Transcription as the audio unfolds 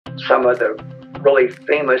some of the really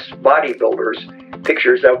famous bodybuilders,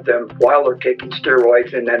 pictures of them while they're taking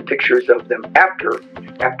steroids and then pictures of them after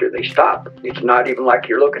they stop. It's not even like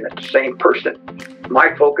you're looking at the same person.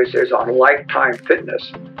 My focus is on lifetime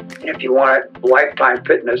fitness. And if you want lifetime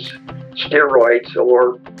fitness, steroids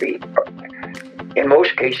or in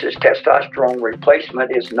most cases, testosterone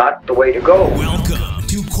replacement is not the way to go. Welcome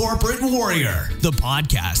to Corporate Warrior, the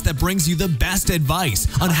podcast that brings you the best advice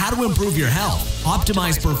on how to improve your health,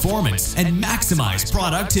 optimize performance, and maximize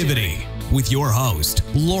productivity. With your host,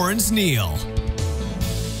 Lawrence Neal.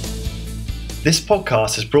 This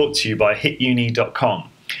podcast is brought to you by HitUni.com.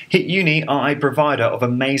 HitUni are a provider of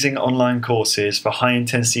amazing online courses for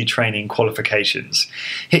high-intensity training qualifications.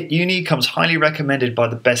 HitUni comes highly recommended by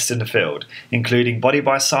the best in the field, including Body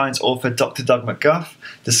by Science author Dr. Doug McGuff,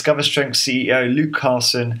 Discover Strength CEO Luke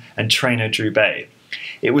Carlson, and trainer Drew Bay.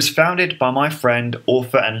 It was founded by my friend,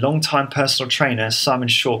 author, and longtime personal trainer Simon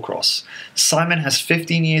Shawcross. Simon has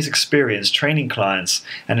 15 years' experience training clients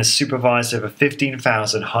and has supervised over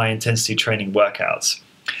 15,000 high-intensity training workouts.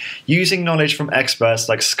 Using knowledge from experts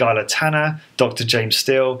like Skylar Tanner, Dr. James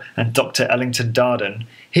Steele, and Dr. Ellington Darden,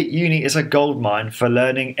 HitUni is a goldmine for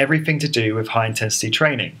learning everything to do with high-intensity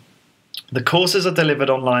training. The courses are delivered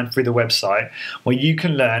online through the website, where you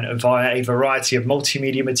can learn via a variety of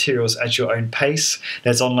multimedia materials at your own pace.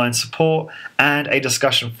 There's online support and a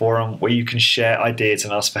discussion forum where you can share ideas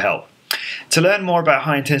and ask for help. To learn more about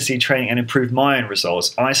high-intensity training and improve my own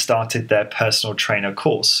results, I started their personal trainer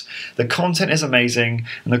course. The content is amazing,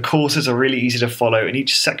 and the courses are really easy to follow, and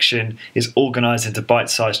each section is organized into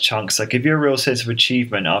bite-sized chunks that give you a real sense of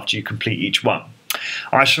achievement after you complete each one.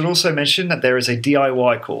 I should also mention that there is a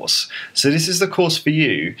DIY course. So this is the course for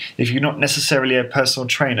you if you're not necessarily a personal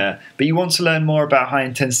trainer, but you want to learn more about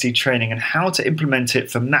high-intensity training and how to implement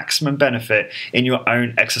it for maximum benefit in your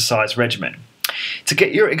own exercise regimen. To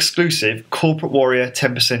get your exclusive Corporate Warrior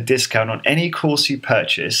 10% discount on any course you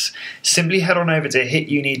purchase, simply head on over to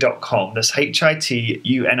hituni.com, that's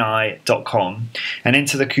HITUNI.com, and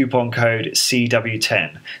enter the coupon code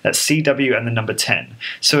CW10. That's CW and the number 10.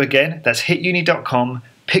 So again, that's hituni.com,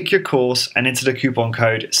 pick your course, and enter the coupon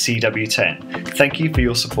code CW10. Thank you for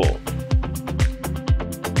your support.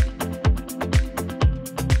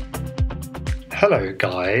 Hello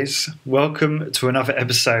guys, welcome to another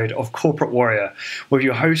episode of Corporate Warrior with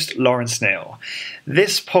your host Lawrence Neal.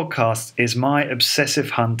 This podcast is my obsessive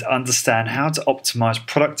hunt to understand how to optimize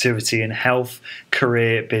productivity in health,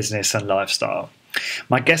 career, business and lifestyle.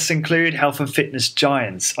 My guests include health and fitness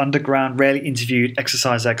giants, underground rarely interviewed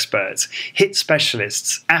exercise experts, HIIT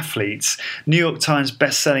specialists, athletes, New York Times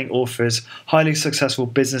best-selling authors, highly successful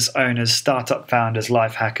business owners, startup founders,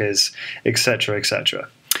 life hackers, etc., etc.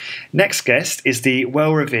 Next guest is the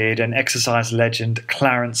well-revered and exercise legend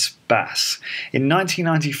Clarence Bass. In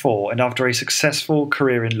 1994, and after a successful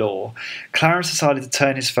career in law, Clarence decided to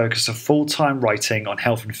turn his focus to full-time writing on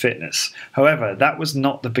health and fitness. However, that was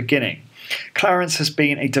not the beginning. Clarence has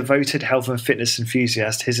been a devoted health and fitness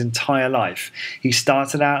enthusiast his entire life. He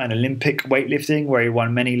started out in Olympic weightlifting, where he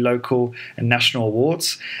won many local and national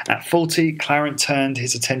awards. At 40, Clarence turned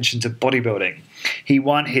his attention to bodybuilding. He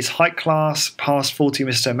won his height class Past 40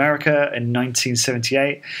 Mr. America in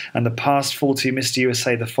 1978 and the Past 40 Mr.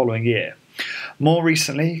 USA the following year. More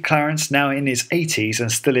recently, Clarence, now in his 80s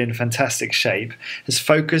and still in fantastic shape, has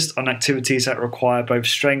focused on activities that require both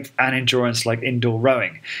strength and endurance like indoor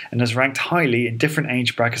rowing, and has ranked highly in different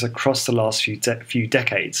age brackets across the last few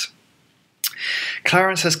decades.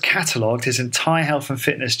 Clarence has catalogued his entire health and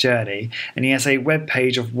fitness journey, and he has a web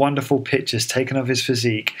page of wonderful pictures taken of his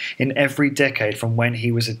physique in every decade from when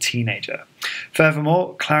he was a teenager.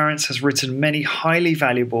 Furthermore, Clarence has written many highly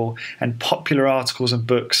valuable and popular articles and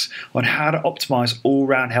books on how to optimize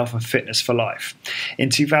all-round health and fitness for life. In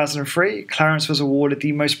 2003, Clarence was awarded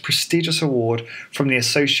the most prestigious award from the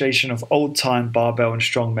Association of Old-Time Barbell and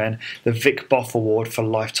Strongmen, the Vic Boff Award for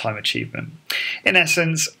Lifetime Achievement. In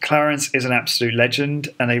essence, Clarence is an absolute legend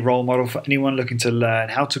and a role model for anyone looking to learn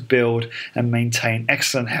how to build and maintain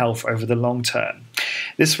excellent health over the long term.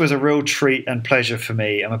 This was a real treat and pleasure for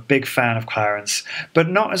me. I'm a big fan of Clarence, but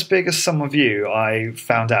not as big as some of you, I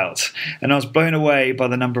found out. And I was blown away by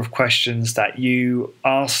the number of questions that you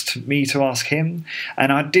asked me to ask him,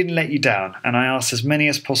 and I didn't let you down, and I asked as many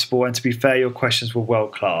as possible, and to be fair, your questions were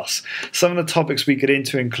world class. Some of the topics we get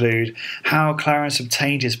into include how Clarence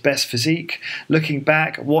obtained his best physique, looking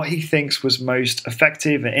back, what he thinks was most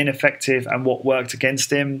effective and ineffective, and what worked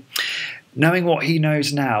against him. Knowing what he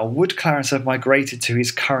knows now, would Clarence have migrated to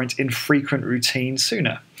his current infrequent routine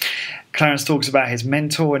sooner? Clarence talks about his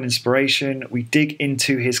mentor and inspiration. We dig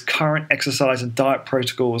into his current exercise and diet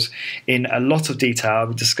protocols in a lot of detail.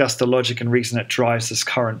 We discuss the logic and reason that drives this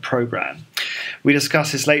current program. We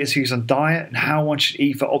discuss his latest views on diet and how one should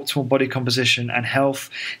eat for optimal body composition and health,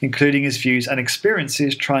 including his views and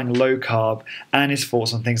experiences trying low carb and his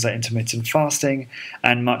thoughts on things like intermittent fasting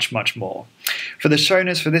and much, much more. For the show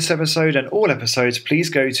notes for this episode and all episodes, please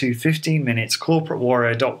go to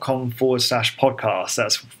 15minutescorporatewarrior.com/podcast.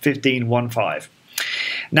 That's 1515.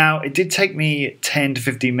 Now, it did take me 10 to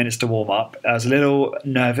 15 minutes to warm up. I was a little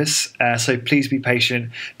nervous, so please be patient,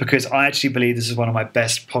 because I actually believe this is one of my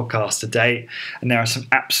best podcasts to date, and there are some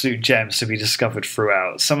absolute gems to be discovered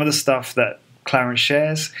throughout. Some of the stuff that Clarence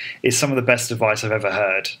shares is some of the best advice I've ever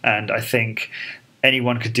heard, and I think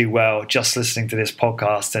anyone could do well just listening to this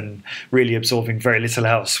podcast and really absorbing very little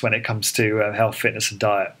else when it comes to health, fitness, and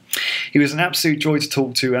diet. He was an absolute joy to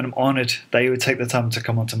talk to, and I'm honoured that he would take the time to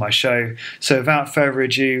come onto my show. So without further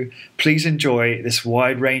ado, please enjoy this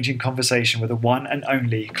wide-ranging conversation with the one and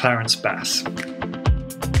only Clarence Bass.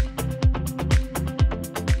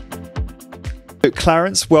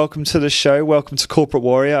 Clarence, welcome to the show. Welcome to Corporate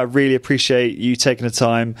Warrior. I really appreciate you taking the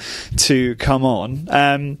time to come on.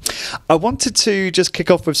 I wanted to just kick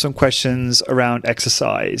off with some questions around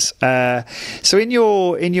exercise. So in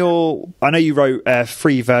your, I know you wrote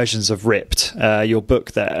 3 versions of Ripped, your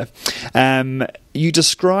book there. You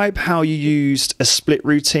describe how you used a split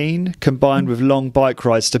routine combined with long bike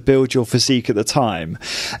rides to build your physique at the time.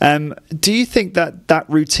 Do you think that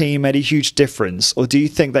routine made a huge difference, or do you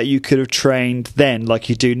think that you could have trained then like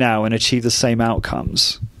you do now and achieve the same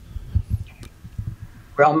outcomes?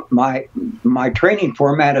 Well, my training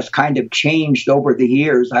format has kind of changed over the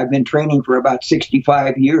years. I've been training for about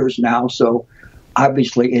 65 years now, so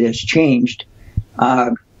obviously it has changed.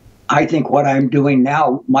 I think what I'm doing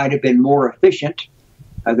now might have been more efficient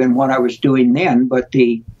than what I was doing then, but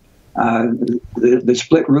the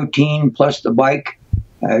split routine plus the bike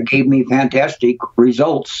gave me fantastic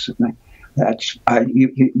results.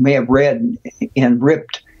 You may have read in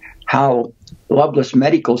Ripped how Loveless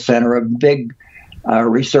Medical Center, a big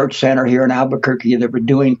research center here in Albuquerque that were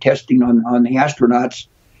doing testing on the astronauts,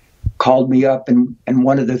 called me up, and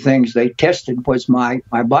one of the things they tested was my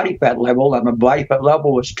body fat level, and my body fat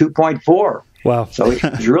level was 2.4. Wow. So it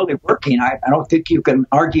was really working. I don't think you can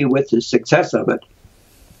argue with the success of it.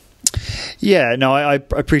 Yeah, no, I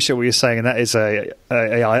appreciate what you're saying, and that is I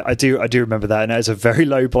do remember that, and that is a very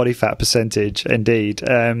low body fat percentage indeed.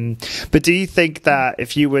 But do you think that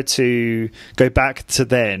if you were to go back to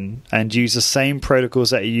then and use the same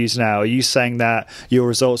protocols that you use now, are you saying that your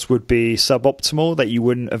results would be suboptimal, that you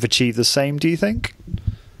wouldn't have achieved the same? Do you think?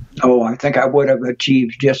 Oh, I think I would have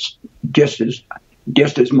achieved just as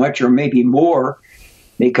much or maybe more,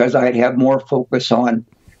 because I'd have more focus on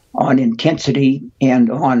intensity and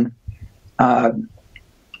on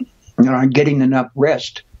getting enough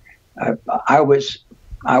rest. I was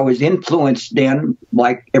influenced then,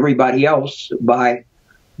 like everybody else, by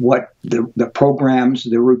what the programs,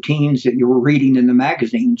 the routines that you were reading in the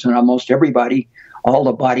magazines, and almost everybody, all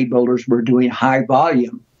the bodybuilders were doing high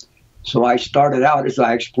volume. So I started out, as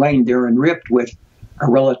I explained there in Ripped, with a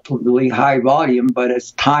relatively high volume, but as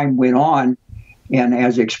time went on, and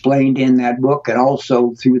as explained in that book and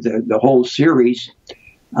also through the whole series,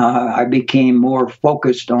 I became more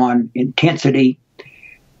focused on intensity.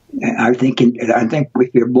 I think if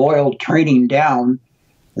you boil training down,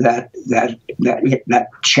 that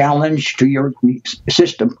challenge to your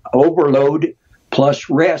system, overload plus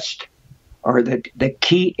rest, are the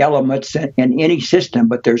key elements in any system.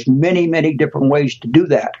 But there's many, many different ways to do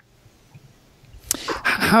that.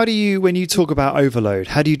 How do you, when you talk about overload,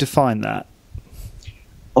 how do you define that?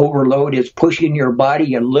 Overload is pushing your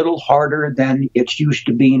body a little harder than it's used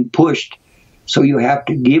to being pushed. So you have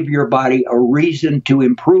to give your body a reason to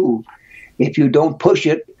improve. If you don't push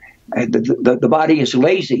it, the body is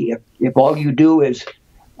lazy. If all you do is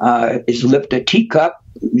lift a teacup,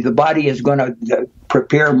 the body is going to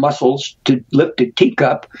prepare muscles to lift a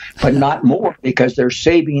teacup, but not more, because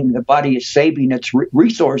the body is saving its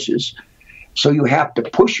resources. So you have to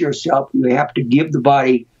push yourself. You have to give the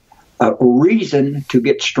body a reason to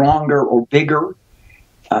get stronger or bigger,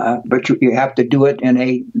 but you have to do it in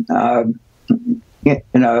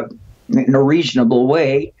a reasonable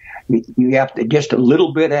way. You have to just a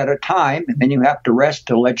little bit at a time, and then you have to rest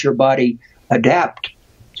to let your body adapt.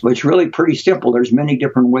 So it's really pretty simple. There's many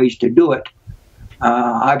different ways to do it.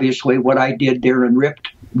 Obviously, what I did there in Ripped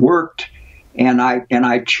worked, and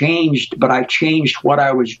I changed, but I changed what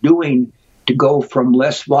I was doing to go from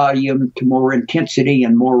less volume to more intensity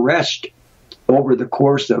and more rest over the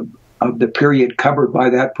course of the period covered by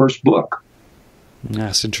that first book.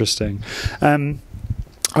 That's interesting.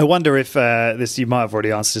 I wonder if this, you might have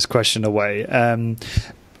already answered this question away.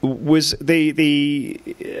 Was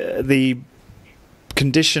the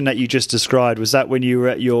condition that you just described, was that when you were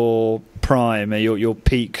at your prime, your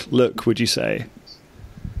peak look, would you say?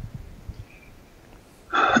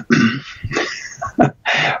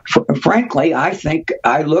 Frankly, I think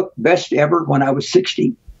I looked best ever when I was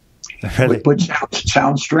 60. Really? Which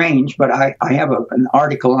sounds strange, but I have an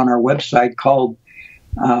article on our website called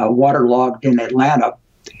Waterlogged in Atlanta,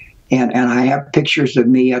 and I have pictures of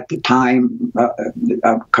me at the time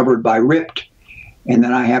covered by Ripped, and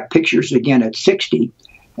then I have pictures again at 60,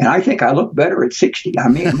 and I think I look better at 60. I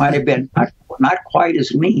mean, it might have been not quite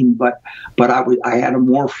as lean, but I had a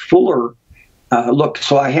more fuller look.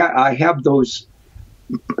 So I have those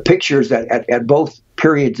pictures at both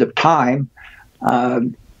periods of time.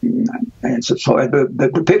 And so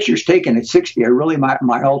the pictures taken at 60 are really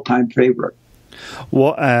my all-time favorite.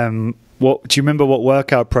 What do you remember? What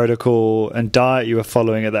workout protocol and diet you were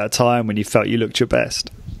following at that time when you felt you looked your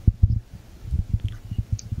best?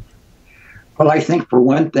 Well, I think for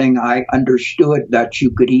one thing, I understood that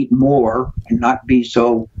you could eat more and not be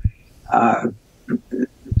so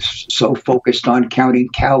focused on counting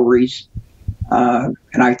calories.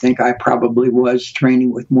 And I think I probably was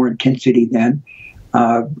training with more intensity then.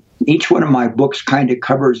 Each one of my books kind of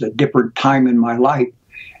covers a different time in my life.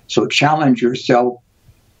 So Challenge Yourself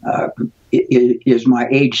is my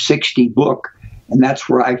age 60 book. And that's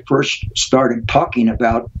where I first started talking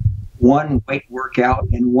about one weight workout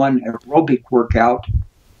and one aerobic workout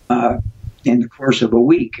in the course of a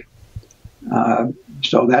week.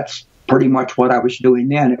 So that's pretty much what I was doing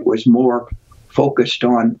then. It was more focused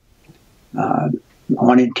on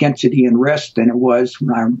intensity and rest than it was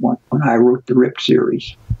when I wrote the Ripped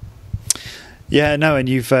series. Yeah, no, and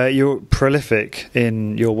you're prolific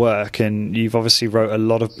in your work, and you've obviously wrote a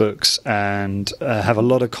lot of books and have a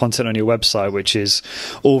lot of content on your website, which is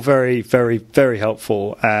all very, very, very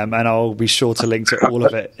helpful. And I'll be sure to link to all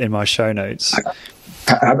of it in my show notes.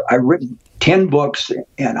 I've written 10 books,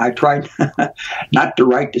 and I tried not to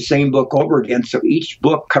write the same book over again. So each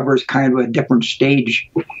book covers kind of a different stage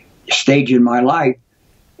in my life.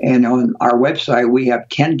 And on our website, we have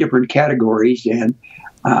 10 different categories, and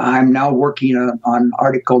I'm now working on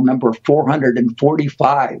article number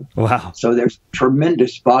 445. Wow. So there's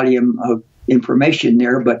tremendous volume of information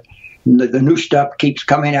there, but the new stuff keeps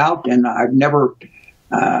coming out, and I've never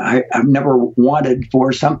wanted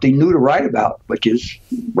for something new to write about, which is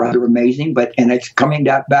rather amazing, and it's coming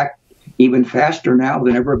back even faster now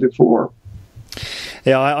than ever before.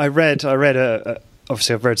 Yeah, I read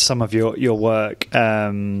obviously I've read some of your work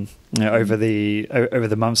over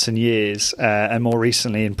the months and years, and more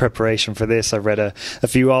recently in preparation for this, I've read a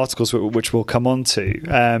few articles which we'll come on to.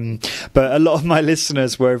 But a lot of my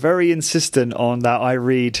listeners were very insistent on that I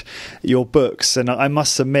read your books, and I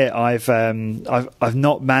must admit I've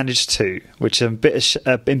not managed to, which I'm a bit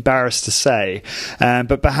embarrassed to say,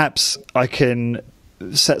 but perhaps I can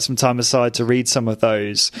set some time aside to read some of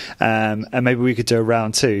those, and maybe we could do a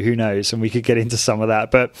round two, who knows, and we could get into some of that.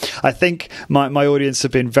 But I think my audience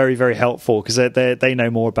have been very, very helpful, because they know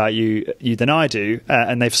more about you than I do,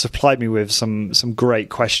 and they've supplied me with some great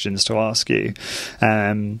questions to ask you.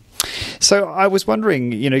 So I was wondering,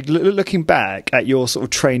 looking back at your sort of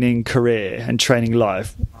training career and training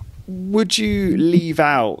life, would you leave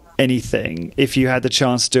out anything if you had the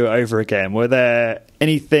chance to do it over again? Were there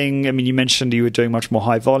anything, I mean, you mentioned you were doing much more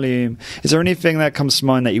high volume. Is there anything that comes to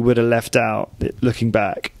mind that you would have left out looking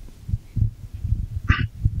back?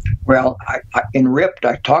 Well, in Ripped,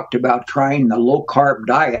 I talked about trying the low-carb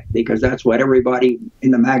diet because that's what everybody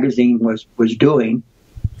in the magazine was doing.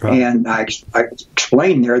 Right. And I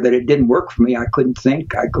explained there that it didn't work for me. I couldn't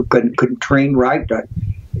think. I couldn't train right.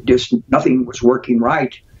 Nothing was working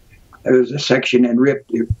right. There was a section in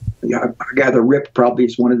Ripped. I gather Ripped probably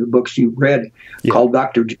is one of the books you've read, called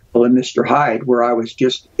Dr. Jekyll and Mr. Hyde, where I was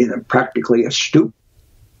just practically a stupid.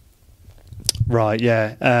 Right,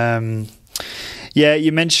 yeah. Yeah,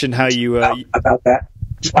 you mentioned how you were... About that.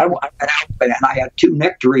 So I went out, and I had 2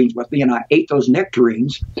 nectarines with me, and I ate those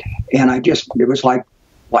nectarines, and it was like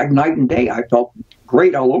night and day. I felt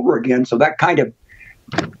great all over again. So that kind of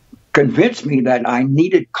convinced me that I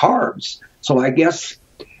needed carbs. So I guess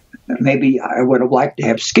maybe I would have liked to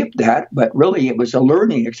have skipped that, but really it was a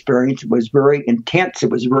learning experience. It was very intense. It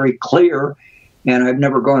was very clear, and I've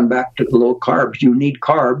never gone back to the low carbs. You need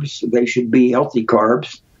carbs. They should be healthy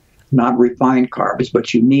carbs, not refined carbs,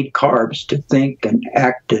 but you need carbs to think and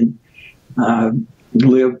act and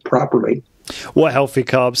live properly. What healthy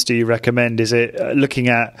carbs do you recommend? Is it looking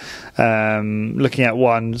at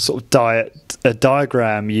one sort of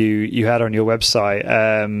diagram you had on your website?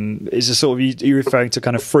 Is it sort of you referring to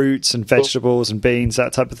kind of fruits and vegetables and beans,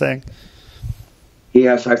 that type of thing?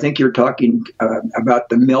 Yes, I think you're talking about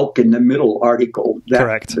the milk in the middle article.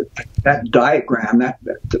 Correct. That diagram, that's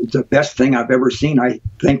the best thing I've ever seen. I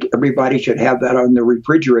think everybody should have that on the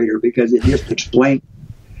refrigerator because it just explains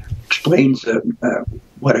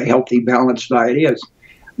what a healthy, balanced diet is.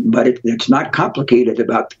 But it's not complicated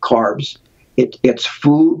about the carbs. It's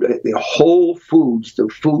food, the whole foods,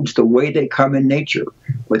 the way they come in nature,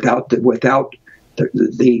 without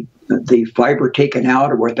the fiber taken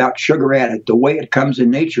out or without sugar added, the way it comes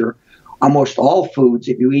in nature. Almost all foods,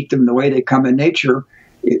 if you eat them the way they come in nature,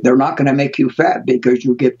 they're not going to make you fat because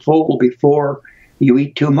you get full before you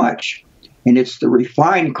eat too much. And it's the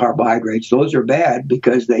refined carbohydrates. Those are bad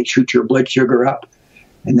because they shoot your blood sugar up.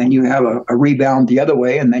 And then you have a rebound the other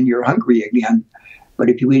way, and then you're hungry again. But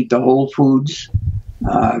if you eat the whole foods,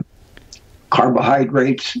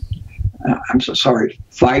 carbohydrates,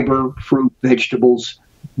 fiber, fruit, vegetables,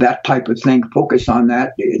 that type of thing, focus on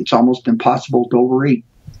that. It's almost impossible to overeat.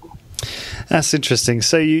 That's interesting.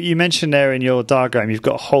 So you mentioned there in your diagram, you've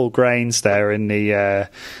got whole grains there in the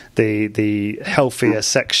healthier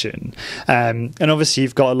section, and obviously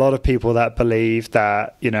you've got a lot of people that believe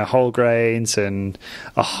that whole grains and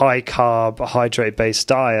a high carb, hydrate based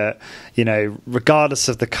diet, regardless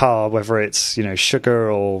of the carb, whether it's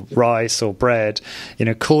sugar or rice or bread,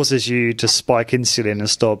 causes you to spike insulin and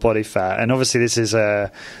store body fat. And obviously this is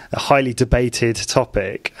a highly debated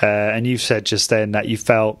topic, and you've said just then that you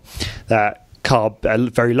felt that a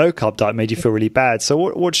very low carb diet made you feel really bad. So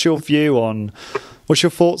what's your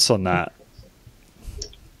thoughts on that?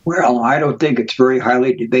 Well, I don't think it's very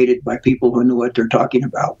highly debated by people who know what they're talking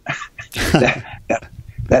about.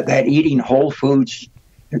 that eating whole foods,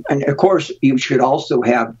 and of course you should also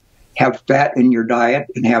have fat in your diet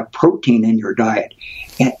and have protein in your diet,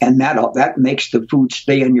 and that makes the food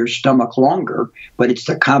stay in your stomach longer. But it's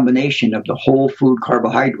the combination of the whole food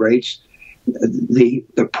carbohydrates, the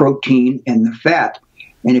protein and the fat,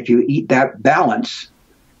 and if you eat that balance,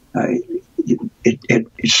 it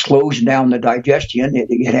slows down the digestion.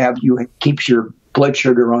 It keeps your blood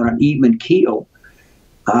sugar on an even keel.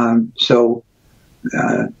 So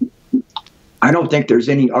I don't think there's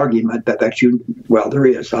any argument that you. Well, there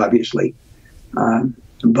is obviously,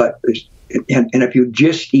 but if you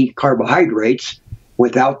just eat carbohydrates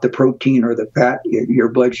without the protein or the fat, your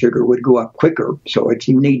blood sugar would go up quicker. So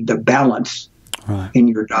you need the balance in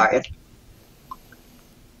your diet.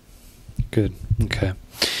 Good. Okay.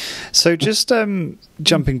 So just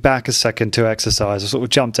jumping back a second to exercise, I sort of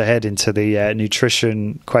jumped ahead into the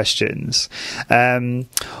nutrition questions.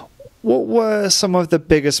 What were some of the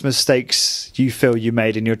biggest mistakes you feel you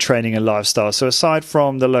made in your training and lifestyle? So aside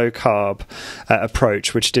from the low carb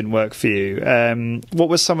approach, which didn't work for you, what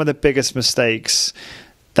were some of the biggest mistakes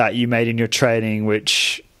that you made in your training,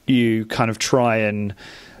 which you kind of try and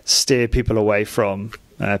steer people away from,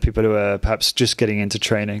 people who are perhaps just getting into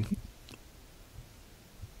training?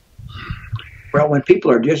 Well, when people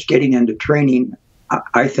are just getting into training,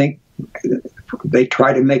 I think they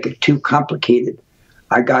try to make it too complicated.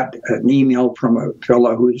 I got an email from a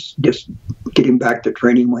fellow who's just getting back to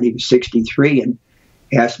training when he was 63 and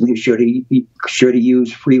asked me should he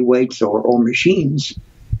use free weights or machines.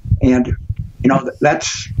 And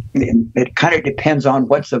it kind of depends on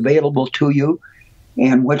what's available to you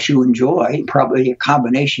and what you enjoy. Probably a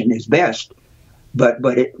combination is best. But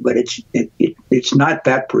it's not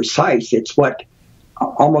that precise. It's what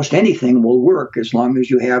almost anything will work as long as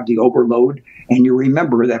you have the overload and you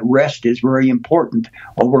remember that rest is very important.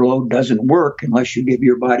 Overload doesn't work unless you give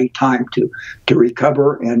your body time to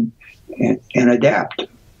recover and adapt.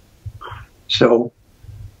 So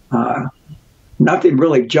nothing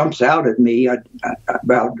really jumps out at me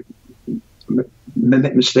about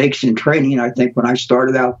mistakes in training. I think when I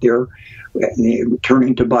started out there,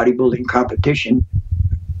 returning to bodybuilding competition,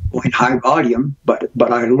 going high volume, but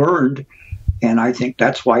I learned, and I think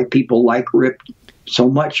that's why people like RIP so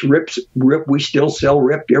much. RIP, we still sell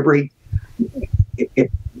RIP every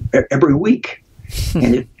week,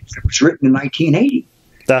 and it was written in 1980.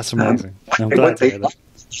 That's amazing. I'm glad to hear that.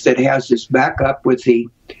 It has this backup with the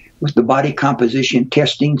body composition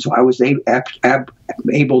testing, so I was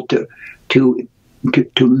able to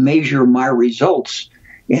measure my results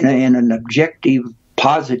in an objective,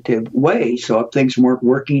 positive way. So if things weren't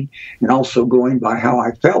working, and also going by how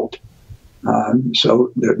I felt.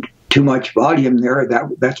 So too much volume there,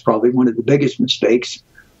 that's probably one of the biggest mistakes.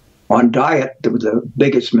 on diet, the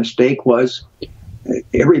biggest mistake was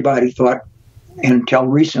everybody thought, until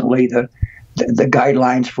recently, the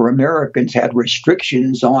guidelines for Americans had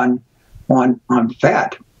restrictions on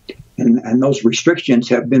fat. And those restrictions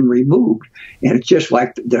have been removed. And it's just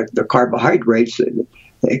like the carbohydrates.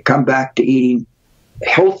 They come back to eating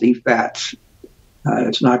healthy fats.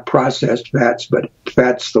 It's not processed fats, but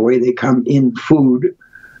fats the way they come in food,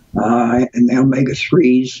 and the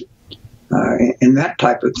omega-3s, and that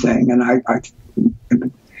type of thing. And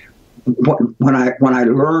when I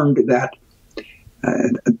learned that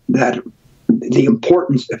the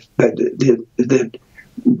importance of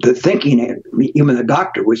the thinking, even the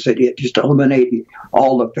doctor would say, just eliminate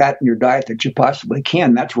all the fat in your diet that you possibly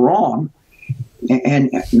can. That's wrong.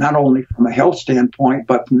 And not only from a health standpoint,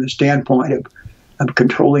 but from the standpoint of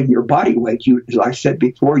controlling your body weight. As I said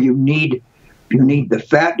before, you need the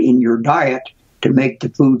fat in your diet to make the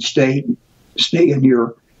food stay in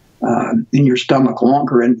your stomach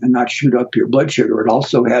longer and not shoot up your blood sugar. It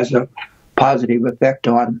also has a positive effect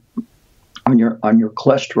on your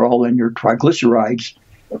cholesterol and your triglycerides.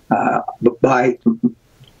 But by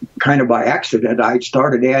accident, I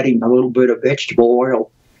started adding a little bit of vegetable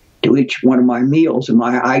oil to each one of my meals, and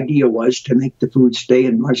my idea was to make the food stay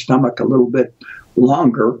in my stomach a little bit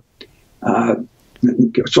longer,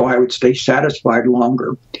 so I would stay satisfied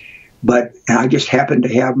longer. But I just happened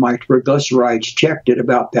to have my triglycerides checked at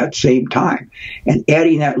about that same time, and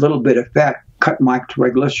adding that little bit of fat cut my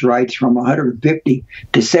triglycerides from 150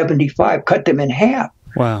 to 75, cut them in half.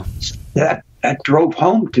 Wow. That drove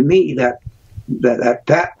home to me that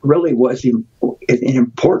fat really was an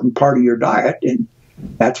important part of your diet, and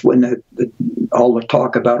that's when all the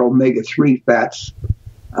talk about omega-3 fats,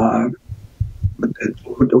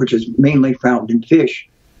 which is mainly found in fish,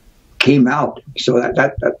 came out. So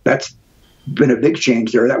that's been a big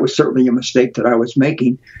change there. That was certainly a mistake that I was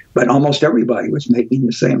making, but almost everybody was making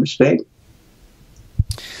the same mistake.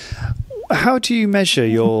 How do you measure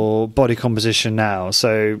your body composition now?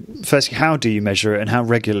 So, firstly, how do you measure it, and how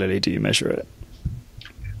regularly do you measure it?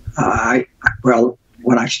 Well,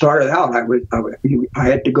 when I started out, I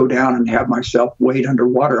had to go down and have myself weighed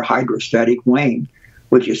underwater, hydrostatic weighing,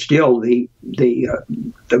 which is still the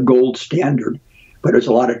gold standard. But it's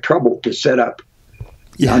a lot of trouble to set up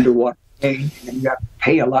underwater weighing, and you have to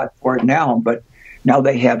pay a lot for it now. But now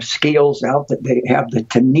they have scales out that they have the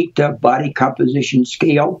Tanita body composition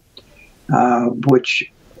scale,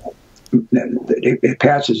 which it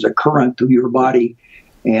passes a current through your body,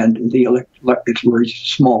 and it's a very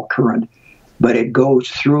small current, but it goes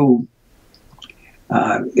through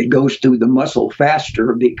the muscle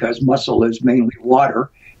faster because muscle is mainly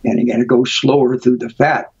water, and again it goes slower through the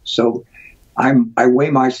fat. So I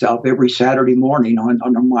weigh myself every Saturday morning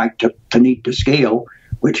on my Tanita scale,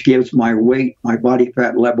 which gives my weight, my body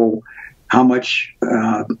fat level, how much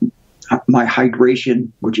my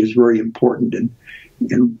hydration, which is very important,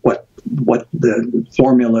 and what the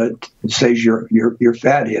formula says your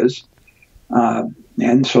fat is,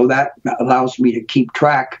 and so that allows me to keep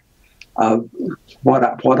track of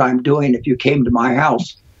what I'm doing. If you came to my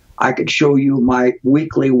house, I could show you my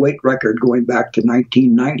weekly weight record going back to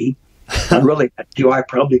 1990. I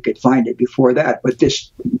probably could find it before that, but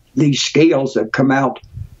these scales have come out,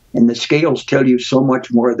 and the scales tell you so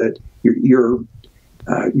much more that your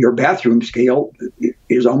bathroom scale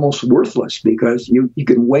is almost worthless, because you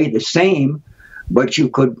can weigh the same, but you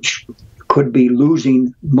could be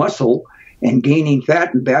losing muscle and gaining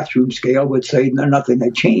fat, and bathroom scale would say nothing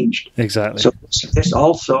had changed. Exactly. So this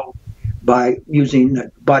also, by using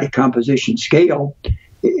the body composition scale,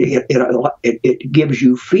 it gives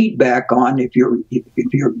you feedback on if you're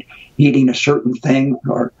eating a certain thing,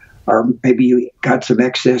 or maybe you got some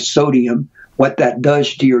excess sodium, what that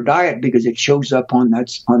does to your diet, because it shows up on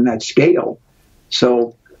that scale.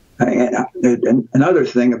 So and another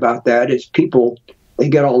thing about that is people, they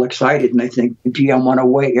get all excited and they think, gee, I want to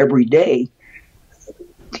weigh every day.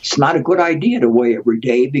 It's not a good idea to weigh every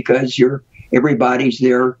day, because everybody's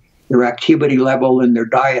their activity level and their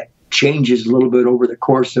diet changes a little bit over the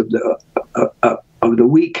course of the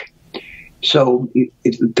week. So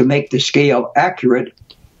to make the scale accurate,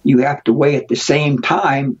 you have to weigh at the same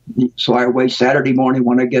time. So I weigh Saturday morning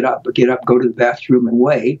when I get up, go to the bathroom and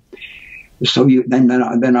weigh. So then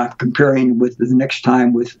I'm comparing with the next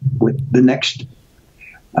time with the next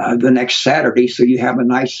Saturday. So you have a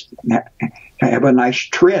nice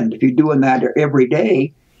trend. If you're doing that every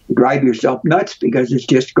day, you drive yourself nuts, because it's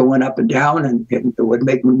just going up and down, and it would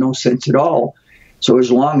make no sense at all. So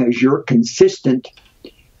as long as you're consistent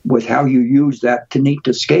with how you use that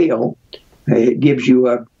Tanita scale, it gives you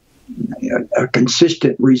a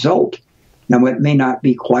consistent result. Now, it may not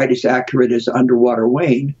be quite as accurate as underwater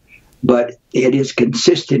weighing, but it is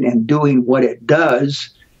consistent in doing what it does.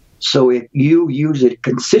 So if you use it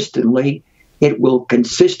consistently, it will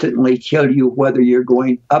consistently tell you whether you're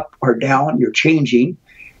going up or down, you're changing.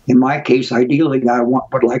 In my case, ideally,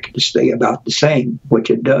 would like it to stay about the same, which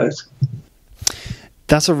it does.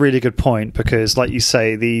 That's a really good point, because like you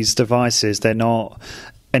say, these devices, they're not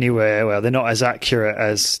anywhere, well, they're not as accurate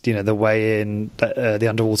as, the weigh-in, the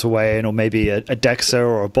underwater weigh-in, or maybe a DEXA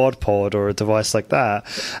or a bod pod or a device like that.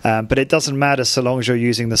 But it doesn't matter so long as you're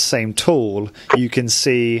using the same tool. You can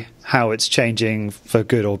see how it's changing for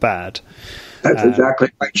good or bad. That's exactly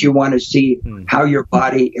right. You want to see how your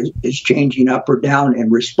body is changing up or down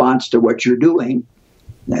in response to what you're doing.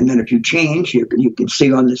 And then if you change, you can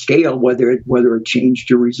see on the scale whether it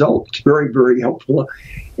changed your result. It's very, very helpful.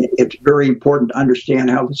 It's very important to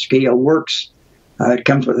understand how the scale works. It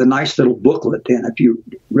comes with a nice little booklet, and if you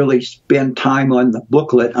really spend time on the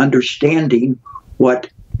booklet understanding what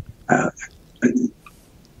the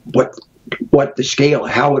scale,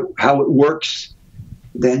 how it works,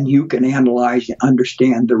 then you can analyze and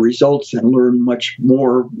understand the results and learn much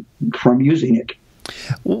more from using it.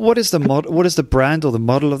 What is the brand or the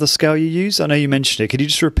model of the scale you use? I know you mentioned it. Could you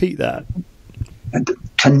just repeat that?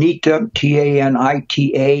 Tanita,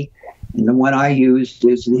 Tanita, and the one I used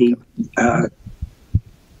is the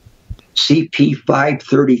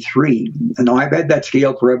CP533. And I've had that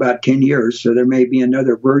scale for about 10 years, so there may be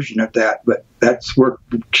another version of that, but that's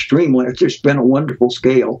worked extremely. It's just been a wonderful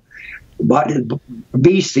scale.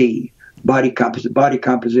 BC, body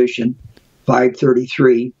composition,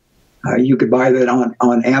 533. You could buy that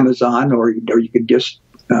on Amazon, or you could just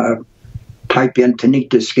type in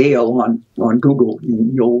Tanita scale on Google.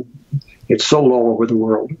 It's sold all over the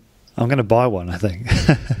world. I'm going to buy one, I think.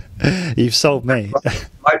 You've sold me.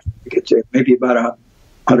 I think it's maybe about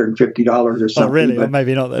 $150 or something. Oh, really? Or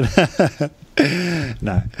maybe not then.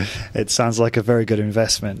 No, it sounds like a very good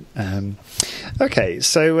investment. Okay,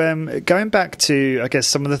 so going back to, I guess,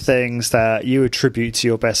 some of the things that you attribute to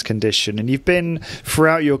your best condition, and you've been,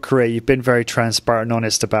 throughout your career, you've been very transparent and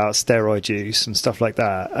honest about steroid use and stuff like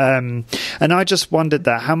that. And I just wondered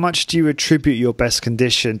that, how much do you attribute your best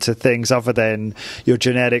condition to things other than your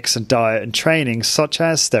genetics and diet and training, such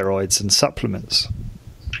as steroids and supplements?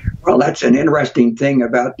 Well, that's an interesting thing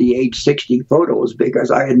about the age 60 photos,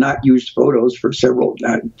 because I had not used steroids for several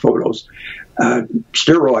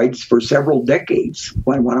decades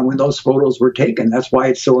when those photos were taken. That's why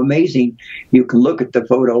it's so amazing. You can look at the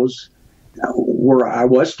photos where I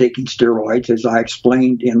was taking steroids, as I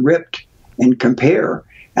explained in Ripped, and compare.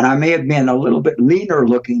 And I may have been a little bit leaner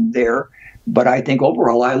looking there, but I think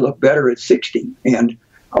overall I look better at 60. And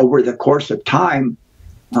over the course of time,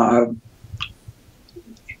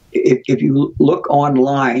 if you look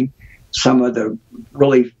online, some of the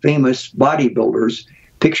really famous bodybuilders,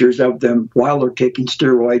 pictures of them while they're taking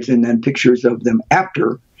steroids and then pictures of them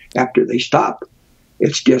after they stop,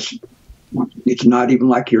 it's not even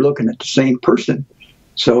like you're looking at the same person.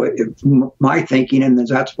 So my thinking, and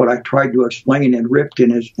that's what I tried to explain in Ripped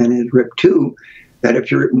and in Ripped 2, that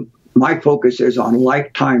my focus is on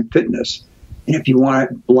lifetime fitness. And if you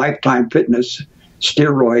want lifetime fitness,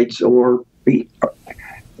 steroids or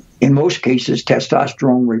in most cases,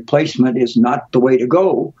 testosterone replacement is not the way to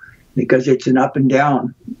go, because it's an up and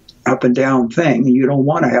down thing. You don't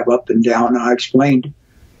want to have up and down. I explained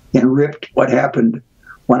in Ripped what happened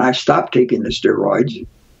when I stopped taking the steroids.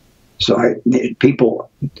 So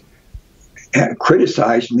people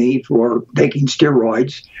criticized me for taking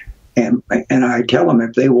steroids, and I tell them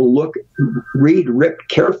if they will read Ripped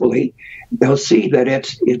carefully, they'll see that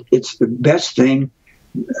it's the best thing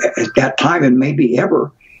at that time and maybe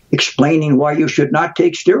ever, explaining why you should not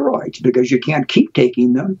take steroids, because you can't keep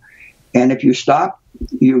taking them. And if you stop,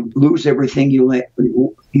 you lose everything you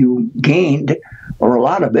gained, or a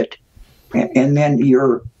lot of it. And then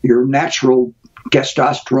your natural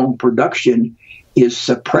testosterone production is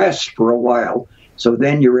suppressed for a while. So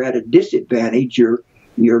then you're at a disadvantage.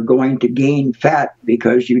 You're going to gain fat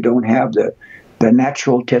because you don't have the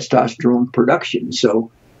natural testosterone production.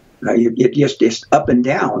 So it just is up and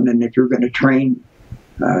down. And if you're going to train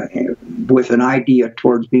with an idea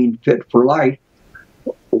towards being fit for life,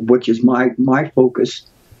 which is my focus,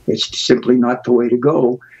 it's simply not the way to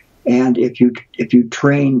go. And if you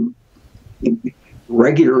train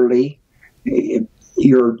regularly,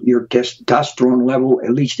 your testosterone level,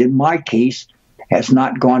 at least in my case, has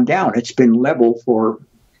not gone down. It's been level for,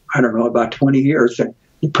 I don't know, about 20 years, the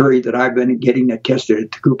period that I've been getting it tested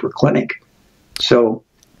at the Cooper Clinic. So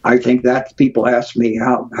I think that people ask me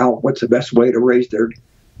what's the best way to raise their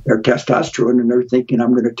their testosterone, and they're thinking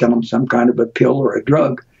I'm going to tell them some kind of a pill or a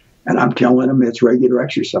drug, and I'm telling them it's regular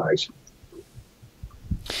exercise.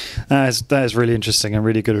 That is really interesting and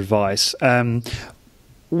really good advice.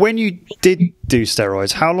 When you did do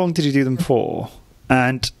steroids, how long did you do them for?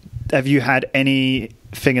 And have you had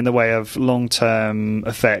anything in the way of long-term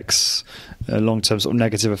effects, long-term sort of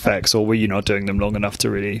negative effects, or were you not doing them long enough to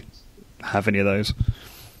really have any of those?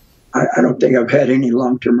 I don't think I've had any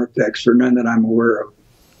long-term effects, or none that I'm aware of.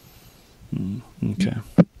 Okay.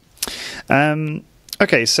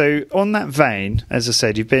 Okay, so on that vein, as I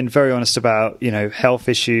said, you've been very honest about, health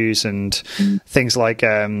issues and things like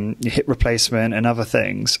hip replacement and other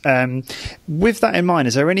things. With that in mind,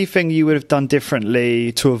 is there anything you would have done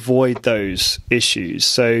differently to avoid those issues?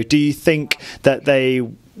 So do you think that they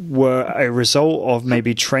were a result of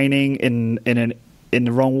maybe training in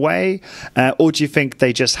the wrong way? Or do you think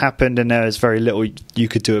they just happened and there was very little you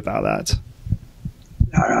could do about that?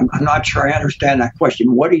 I'm not sure I understand that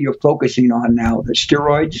question. What are you focusing on now? The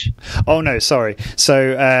steroids? Oh, no, sorry.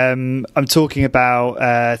 So I'm talking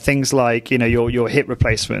about things like, your hip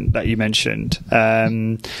replacement that you mentioned,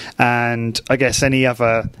 and I guess any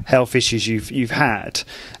other health issues you've had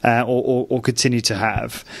or continue to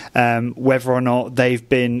have, whether or not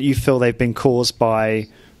you feel they've been caused by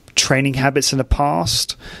training habits in the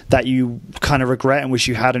past that you kind of regret and wish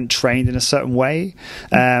you hadn't trained in a certain way,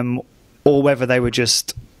 or whether they were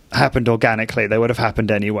just happened organically. They would have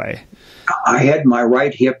happened anyway. I had my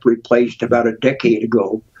right hip replaced about a decade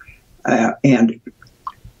ago. And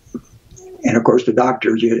of course, the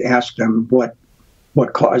doctors, you ask them what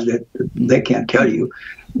caused it. They can't tell you.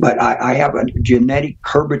 But I have a genetic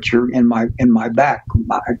curvature in my back.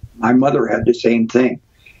 My mother had the same thing.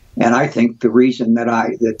 And I think the reason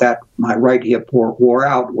that my right hip wore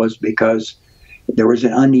out was because there was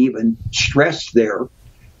an uneven stress there.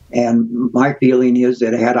 And my feeling is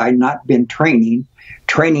that had I not been training,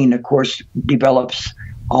 of course, develops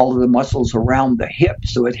all of the muscles around the hip,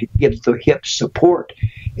 so it gives the hip support.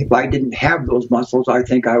 If I didn't have those muscles, I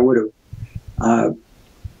think I would have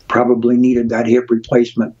probably needed that hip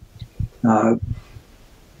replacement sooner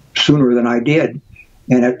than I did.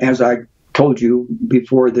 And as I told you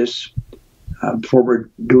before we're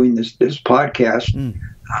doing this podcast,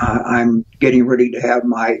 I'm getting ready to have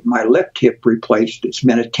my left hip replaced. It's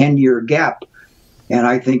been a 10-year gap, and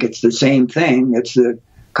I think it's the same thing. It's the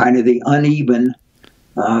kind of the uneven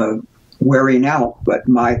wearing out, but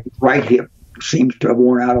my right hip seems to have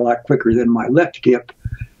worn out a lot quicker than my left hip.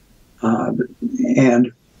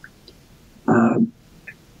 And I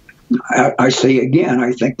say again,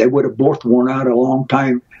 I think they would have both worn out a long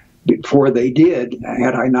time before they did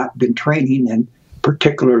had I not been training, and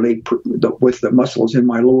particularly with the muscles in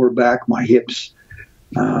my lower back, my hips,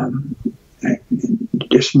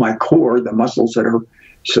 just my core, the muscles that are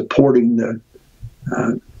supporting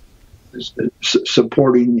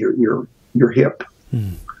supporting your hip.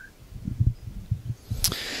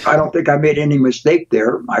 I don't think I made any mistake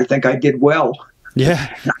there. I think I did well.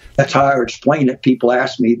 Yeah, that's how I explain it. People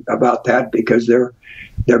ask me about that because they're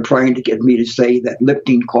trying to get me to say that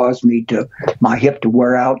lifting caused my hip to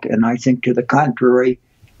wear out, and I think to the contrary,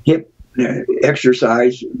 hip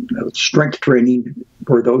exercise, strength training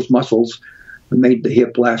for those muscles made the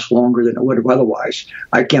hip last longer than it would have otherwise.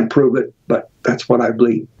 I can't prove it, but that's what I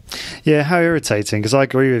believe. Yeah, how irritating, because I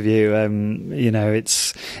agree with you.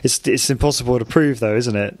 It's impossible to prove, though,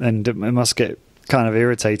 isn't it? And it must get kind of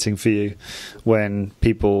irritating for you when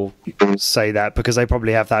people say that, because they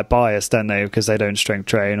probably have that bias, don't they, because they don't strength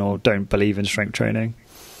train or don't believe in strength training.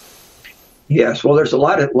 Yes, well, there's a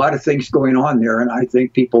lot of things going on there, and I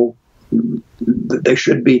think people, they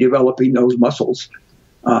should be developing those muscles.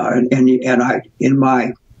 The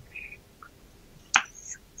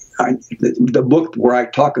book where I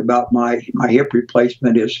talk about my hip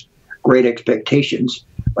replacement is Great Expectations,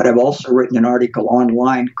 but I've also written an article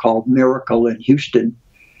online called Miracle in Houston,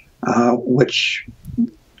 which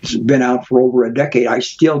has been out for over a decade. I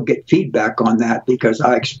still get feedback on that because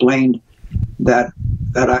I explained that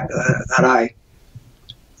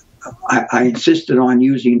I insisted on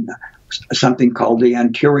using something called the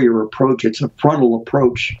anterior approach. It's a frontal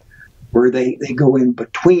approach where they go in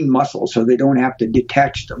between muscles, so they don't have to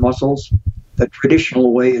detach the muscles. The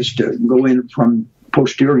traditional way is to go in from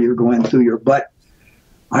posterior, go in through your butt.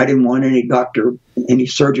 I didn't want any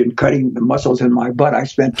surgeon cutting the muscles in my butt. I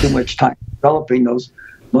spent too much time developing those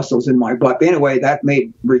muscles in my butt. Anyway, that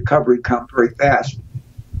made recovery come very fast.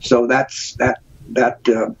 So that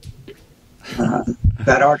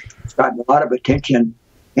article's gotten a lot of attention,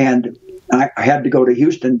 and I had to go to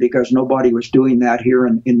Houston because nobody was doing that here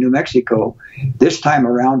in New Mexico. This time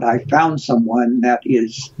around, I found someone that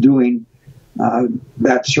is doing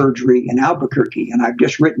that surgery in Albuquerque, and I've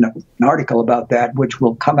just written an article about that, which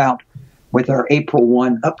will come out with our April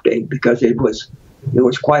 1 update, because it was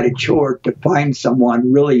quite a chore to find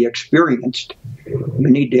someone really experienced. You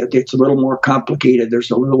need to. It's a little more complicated.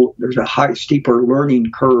 There's a high, steeper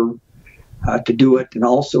learning curve to do it, and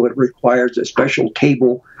also it requires a special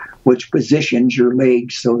table which positions your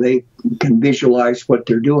legs so they can visualize what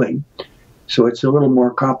they're doing. So it's a little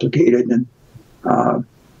more complicated. And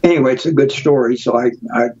anyway, it's a good story. So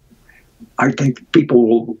I think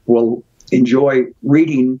people will enjoy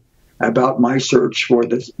reading about my search for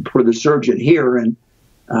the surgeon here, and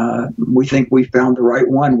we think we found the right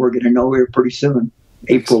one. We're going to know here pretty soon.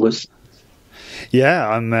 April is.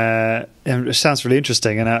 Yeah, it sounds really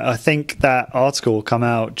interesting, and I think that article will come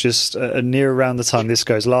out just near around the time this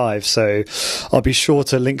goes live, so I'll be sure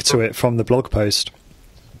to link to it from the blog post.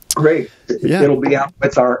 Great. Yeah. It'll be out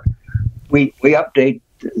with we update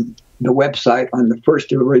the website on the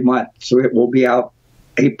 1st of every month, so it will be out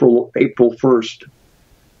April 1st.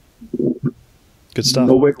 Good stuff.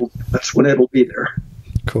 That's when it'll be there.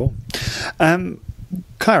 Cool.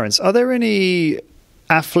 Clarence, are there any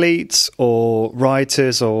athletes or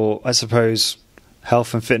writers, or I suppose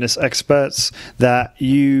health and fitness experts, that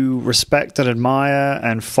you respect and admire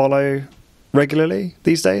and follow regularly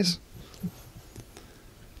these days?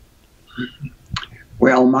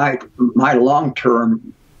 Well, my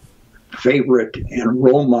long-term favorite and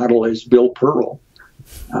role model is Bill Pearl.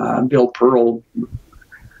 Bill Pearl,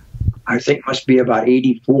 I think, must be about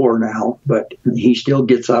 84 now, but he still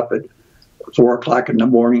gets up at 4 o'clock in the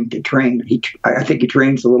morning to train. I think he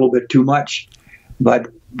trains a little bit too much. But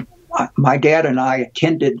my dad and I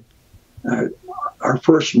attended our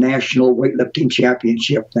first national weightlifting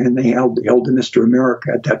championship, and they held the Mr.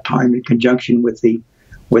 America at that time in conjunction with the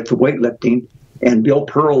weightlifting. And Bill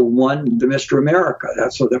Pearl won the Mr. America.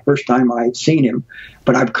 That's the first time I had seen him.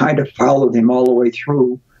 But I've kind of followed him all the way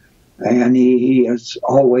through. And he has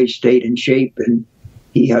always stayed in shape, and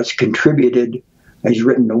he has contributed. He's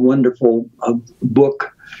written a wonderful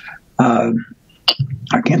book. I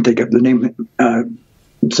can't think of the name,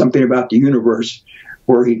 something about the universe,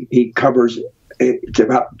 where he covers, it's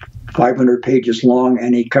about 500 pages long,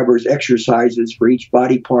 and he covers exercises for each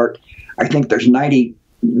body part. I think there's 90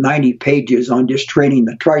 pages on just training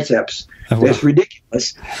the triceps. Oh, wow. That's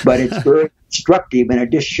ridiculous, but it's very instructive, and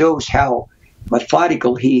it just shows how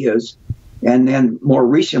methodical he is. And then more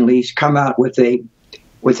recently, he's come out with a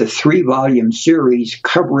 3-volume series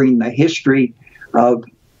covering the history of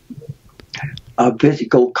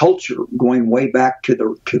physical culture, going way back to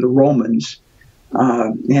the Romans,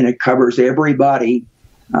 and it covers everybody,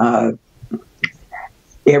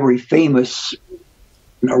 every famous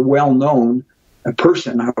or well-known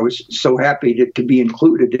person. I was so happy to be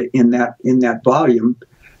included in that volume.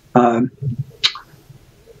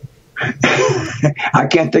 I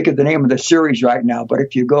can't think of the name of the series right now, but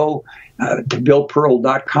if you go to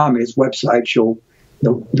BillPearl.com, his website, you'll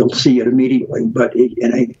see it immediately. But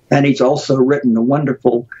and he's also written a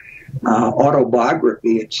wonderful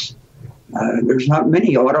autobiography. There's not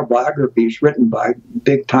many autobiographies written by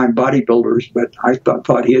big-time bodybuilders, but I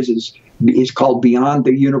thought his is called Beyond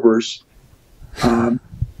the Universe.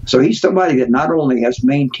 So he's somebody that not only has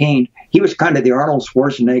maintained, he was kind of the Arnold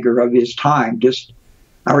Schwarzenegger of his time.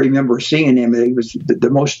 I remember seeing him. He was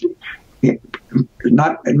the most,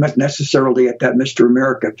 not necessarily at that Mr.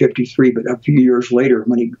 America 53, but a few years later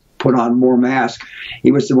when he put on more mass,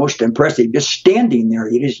 he was the most impressive. Just standing there,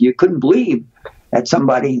 you couldn't believe that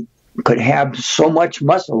somebody could have so much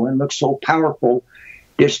muscle and look so powerful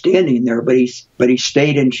just standing there. But he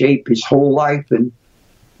stayed in shape his whole life, and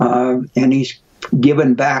he's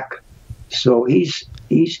given back. So he's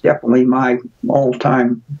definitely my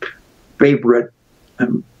all-time favorite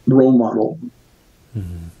role model.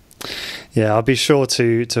 Mm-hmm. Yeah, I'll be sure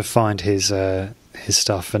to find his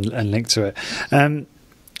stuff and link to it.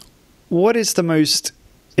 What is the most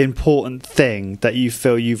important thing that you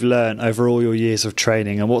feel you've learned over all your years of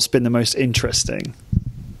training, and what's been the most interesting?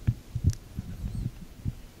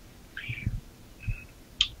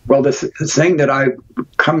 Well, the thing that I've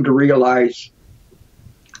come to realize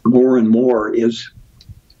more and more is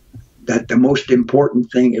that the most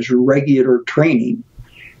important thing is regular training.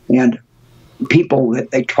 And people,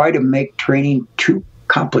 that they try to make training too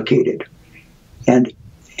complicated. And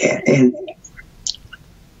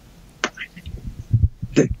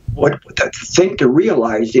the thing to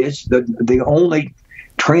realize is that the only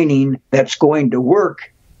training that's going to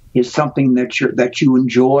work is something that you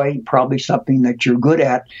enjoy, probably something that you're good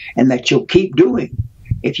at, and that you'll keep doing.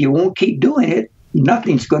 If you won't keep doing it,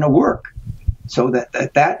 nothing's going to work. So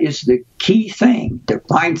that is the key thing, to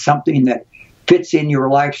find something that fits in your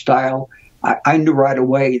lifestyle. I knew right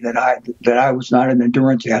away that I was not an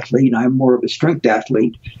endurance athlete. I'm more of a strength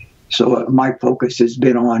athlete. So my focus has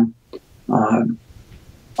been on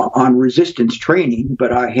resistance training,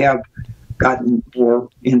 but I have gotten more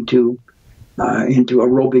into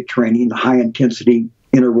aerobic training, the high intensity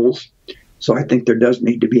intervals. So I think there does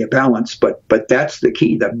need to be a balance, but that's the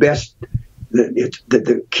key.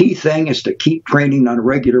 The key thing is to keep training on a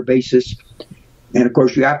regular basis, and of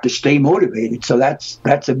course you have to stay motivated. So that's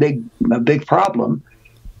a big problem,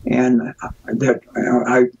 and that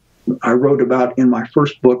I wrote about in my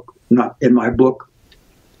first book, not in my book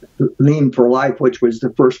Lean for Life, which was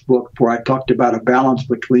the first book where I talked about a balance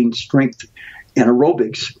between strength and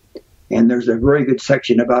aerobics. And there's a very good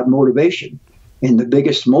section about motivation. And the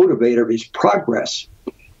biggest motivator is progress.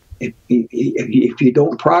 If you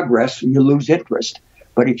don't progress, you lose interest.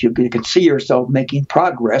 But if you can see yourself making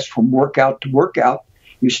progress from workout to workout,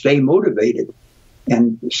 you stay motivated.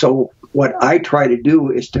 And so what I try to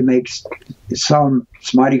do is to make it's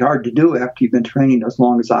mighty hard to do after you've been training as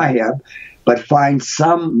long as I have, but find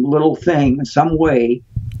some little thing, some way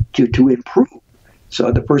to improve.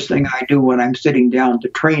 So the first thing I do when I'm sitting down to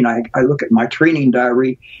train, I look at my training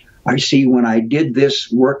diary. I see when I did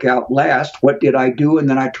this workout last, what did I do? And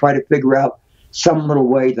then I try to figure out some little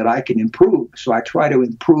way that I can improve. So I try to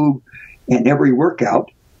improve in every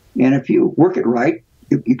workout. And if you work it right,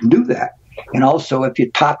 you can do that. And also if you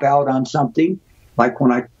top out on something, like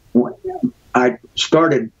when I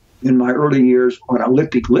started in my early years on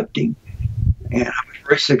Olympic lifting, and I was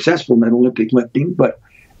very successful in Olympic lifting, but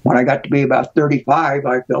when I got to be about 35,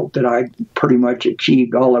 I felt that I pretty much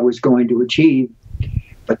achieved all I was going to achieve.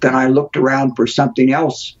 But then I looked around for something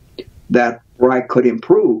else where I could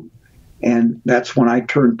improve. And that's when I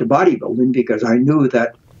turned to bodybuilding, because I knew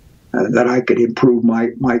that I could improve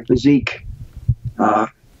my physique.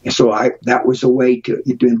 So that was a way to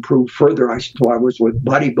improve further. So I was with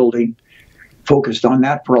bodybuilding, focused on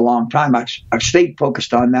that for a long time. I've stayed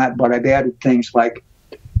focused on that, but I've added things like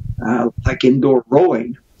indoor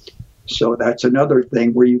rowing. So that's another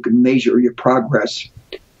thing where you can measure your progress.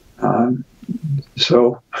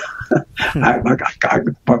 So I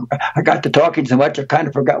got to talking so much, I kind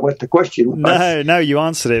of forgot what the question was. No, you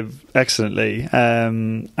answered it excellently.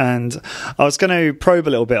 And I was going to probe a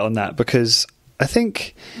little bit on that, because I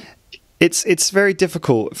think it's very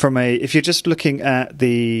difficult if you're just looking at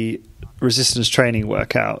the resistance training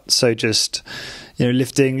workout. So just,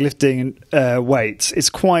 lifting weights. It's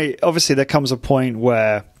quite obviously there comes a point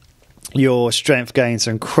where your strength gains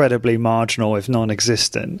are incredibly marginal, if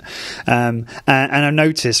non-existent. And I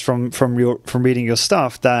noticed from reading your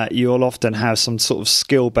stuff that you'll often have some sort of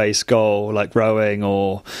skill-based goal, like rowing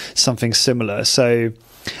or something similar. So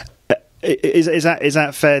is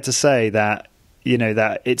that fair to say that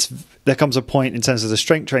that there comes a point in terms of the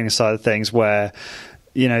strength training side of things where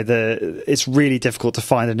it's really difficult to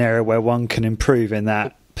find an area where one can improve in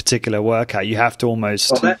that particular workout? You have to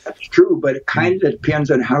almost... Well, that's true, but it kind of depends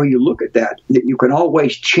on how you look at that. You can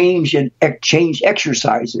always change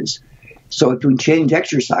exercises. So if you change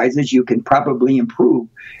exercises, you can probably improve.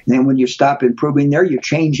 And then when you stop improving there, you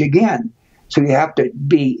change again. So you have to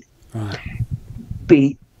be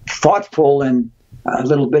thoughtful and a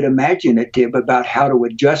little bit imaginative about how to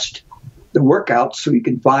adjust the workout so you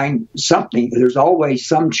can find something. There's always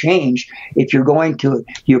some change. If you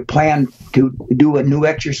plan to do a new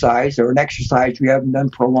exercise or an exercise you haven't done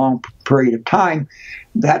for a long period of time,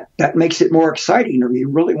 that makes it more exciting, or you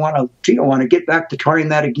really want to get back to trying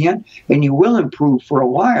that again, and you will improve for a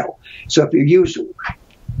while. So if you use,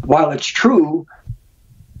 while it's true,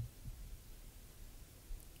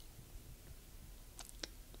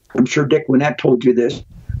 I'm sure Dick Winnett told you this,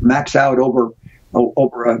 max out over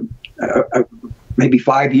maybe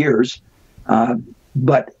 5 years.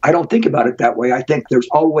 But I don't think about it that way. I think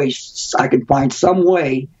I can find some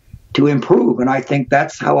way to improve. And I think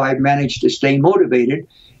that's how I've managed to stay motivated.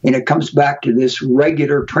 And it comes back to this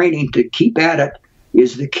regular training. To keep at it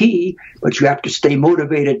is the key, but you have to stay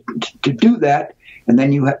motivated to do that. And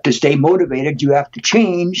then you have to stay motivated. You have to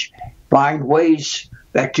change, find ways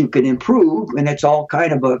that you can improve. And it's all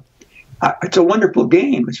kind of it's a wonderful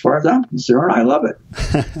game as far as I'm concerned. I love it.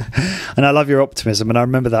 And I love your optimism. And I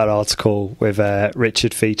remember that article with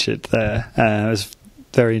Richard featured there. It was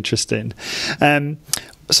very interesting.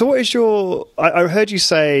 So what is your, I heard you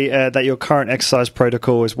say that your current exercise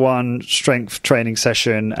protocol is one strength training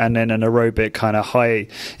session and then an aerobic kind of high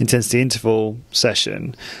intensity interval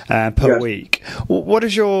session per week. What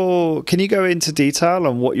is your, can you go into detail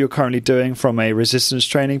on what you're currently doing from a resistance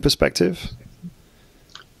training perspective?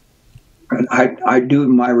 I do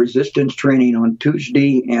my resistance training on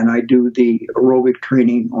Tuesday and I do the aerobic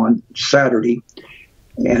training on Saturday.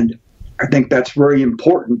 And I think that's very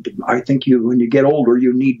important. I think when you get older,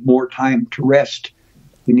 you need more time to rest.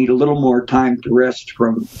 You need a little more time to rest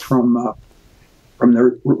from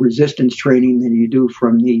the resistance training than you do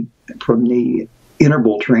from the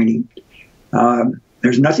interval training.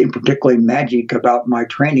 There's nothing particularly magic about my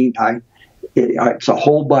training. It's a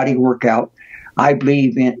whole body workout. I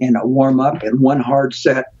believe in a warm up and one hard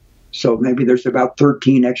set. So maybe there's about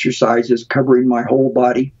 13 exercises covering my whole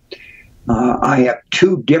body. I have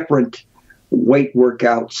two different weight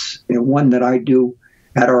workouts, and one that I do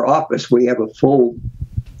at our office. We have a full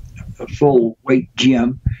weight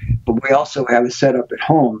gym, but we also have a setup at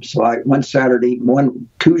home. So one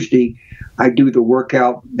Tuesday, I do the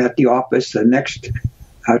workout at the office. The next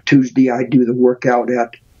Tuesday, I do the workout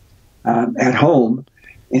at home,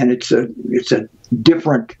 and it's a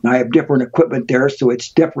different. I have different equipment there, so it's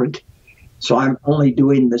different. So I'm only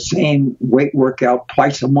doing the same weight workout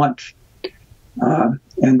twice a month, and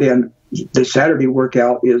then the Saturday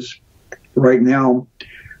workout is right now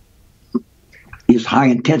is high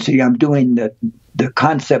intensity. I'm doing the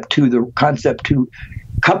Concept 2. The Concept 2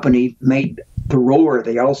 company made the rower.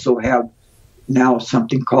 They also have now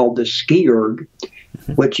something called the Sticher,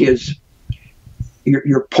 which is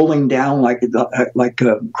you're pulling down like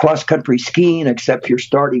a cross country skiing, except you're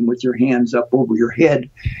starting with your hands up over your head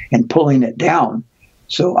and pulling it down.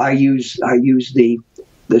 So I use the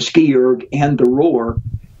Sticher and the rower.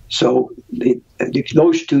 So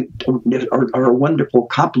those two are a wonderful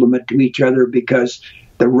complement to each other, because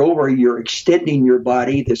the rower, you're extending your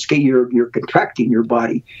body. The Sticher, you're contracting your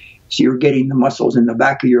body. So you're getting the muscles in the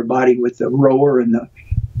back of your body with the rower, and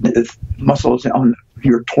the muscles on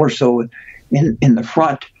your torso in the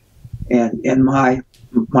front. And my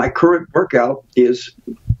current workout is,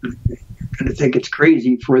 you're going to think it's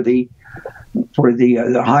crazy for the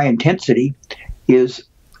high intensity, is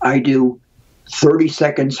I do 30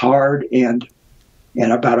 seconds hard and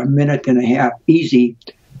about a minute and a half easy,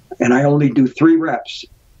 and I only do 3 reps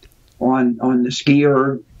on the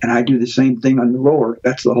Sticher, and I do the same thing on the rower.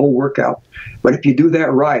 That's the whole workout. But if you do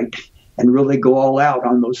that right and really go all out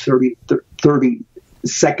on those 30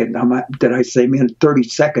 seconds, did I say minute? 30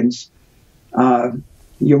 seconds,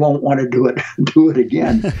 you won't want to do it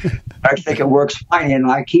again. I think it works fine, and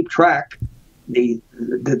I keep track. The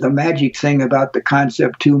magic thing about the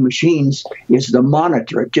Concept 2 machines is the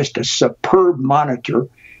monitor. It's just a superb monitor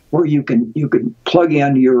where you can plug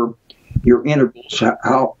in your intervals,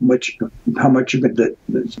 how much of the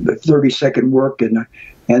 30-second work and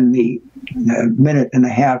the minute and a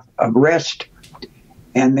half of rest,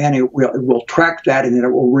 and then it will track that, and then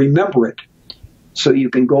it will remember it. So you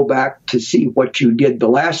can go back to see what you did the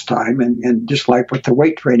last time, and just like with the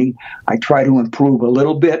weight training, I try to improve a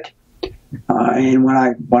little bit. And when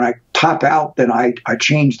I top out, then I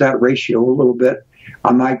change that ratio a little bit.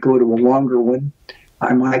 I might go to a longer one.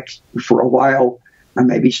 I might, for a while, I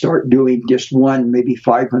maybe start doing just maybe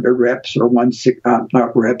 500 reps or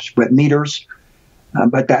not reps, but meters.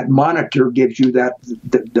 But that monitor gives you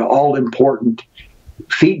the all-important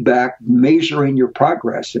feedback, measuring your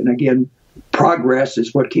progress. And again, progress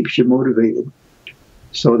is what keeps you motivated.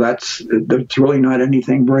 So that's really not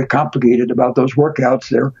anything very complicated about those workouts.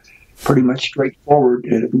 They're pretty much straightforward,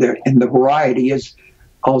 and the variety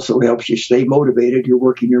also helps you stay motivated. You're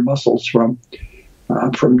working your muscles from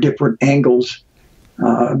different angles.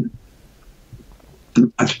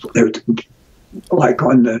 Like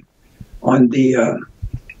on the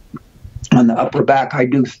upper back, I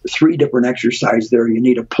do 3 different exercises there. You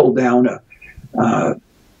need a pull down,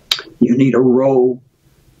 you need a row.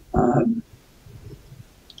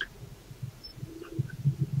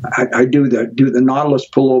 I do the Nautilus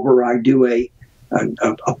pullover. I do a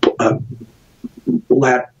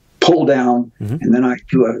lat pull down, and then I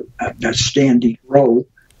do a standing row.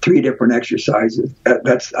 3 different exercises.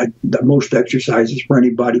 That's the most exercises for any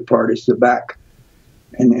body part is the back,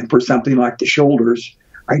 and for something like the shoulders,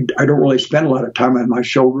 I don't really spend a lot of time on my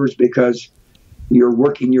shoulders, because you're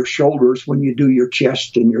working your shoulders when you do your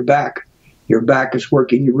chest and your back. Your back is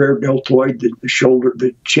working your rear deltoid.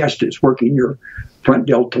 The chest is working your front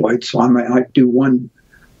deltoid. So I might do one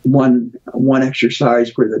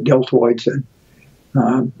exercise for the deltoids, and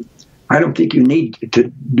I don't think you need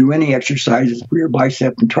to do any exercises for your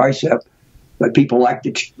bicep and tricep. but people like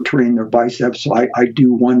to train their biceps. So I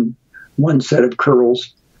do one set of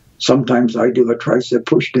curls. Sometimes I do a tricep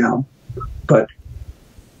push down, but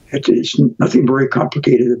it's nothing very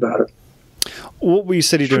complicated about it. What you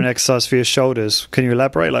said you do an exercise for your shoulders? Can you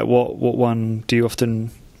elaborate? Like what one do you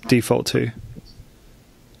often default to?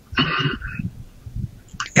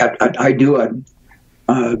 I do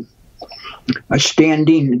a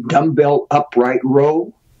standing dumbbell upright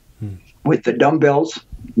row with the dumbbells,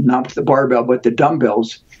 not with the barbell, but the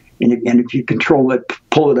dumbbells. And if you control it,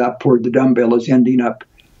 pull it up where the dumbbell is ending up,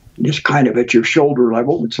 just kind of at your shoulder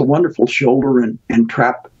level. It's a wonderful shoulder and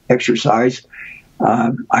trap exercise.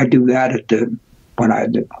 I do that when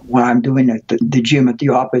I'm doing it at the gym at the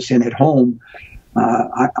office and at home.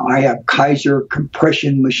 I have Kaiser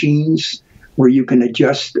compression machines where you can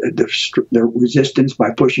adjust the resistance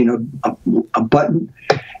by pushing a button,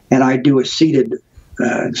 and I do a seated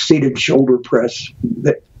shoulder press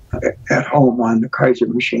at home on the Kaiser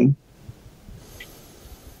machine.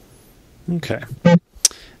 Okay.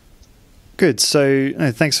 Good. So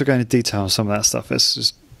thanks for going into detail on some of that stuff. It's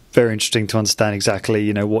just very interesting to understand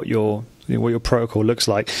exactly, what your protocol looks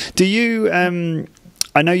like. Do you?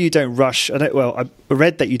 I know you don't rush. I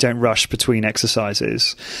read that you don't rush between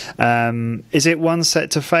exercises. Is it one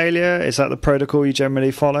set to failure? Is that the protocol you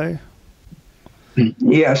generally follow?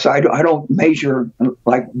 Yes, I don't measure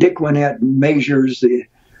like Dick Winnett measures the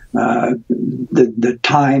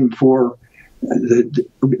time for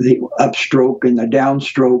the upstroke and the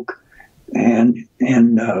downstroke, and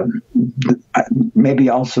maybe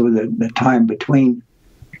also the time between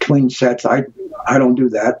sets. I don't do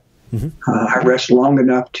that. Mm-hmm. I rest long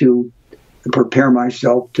enough to prepare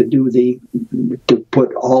myself to to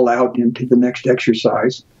put all out into the next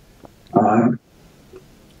exercise.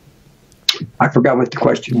 I forgot what the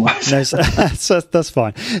question was. No, that's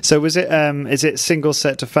fine. So is it single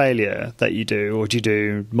set to failure that you do, or do you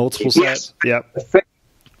do multiple sets? Yes. Yep.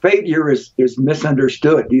 Failure is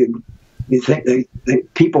misunderstood. You think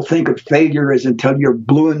people think of failure as until you're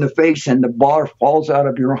blue in the face and the bar falls out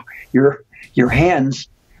of your hands.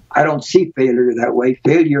 I don't see failure that way.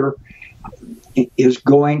 Failure is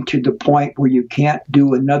going to the point where you can't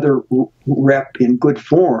do another rep in good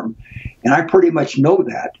form. And I pretty much know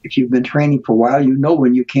that. If you've been training for a while, you know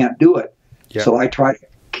when you can't do it. Yeah. So I try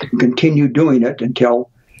to continue doing it until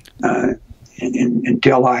I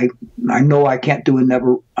know I can't do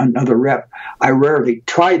another rep. I rarely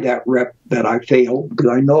try that rep that I fail because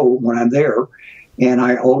I know when I'm there, and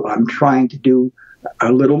I'm trying to do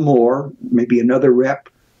a little more, maybe another rep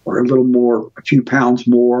or a few pounds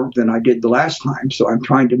more than I did the last time. So I'm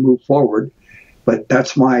trying to move forward. But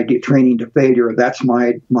that's my training to failure. That's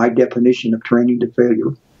my definition of training to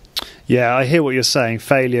failure. Yeah, I hear what you're saying.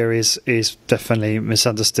 Failure is definitely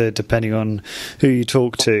misunderstood depending on who you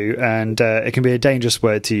talk to, and it can be a dangerous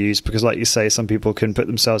word to use because, like you say, some people can put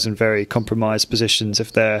themselves in very compromised positions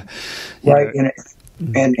if they're right.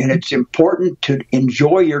 And it's important to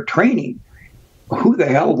enjoy your training. Who the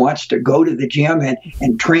hell wants to go to the gym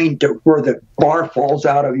and train to where the bar falls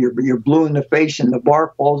out of you're blue in the face and the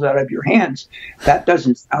bar falls out of your hands? That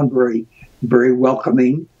doesn't sound very, very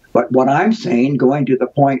welcoming. But what I'm saying, going to the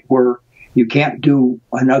point where you can't do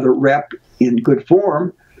another rep in good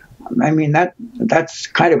form, I mean, that's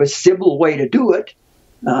kind of a civil way to do it.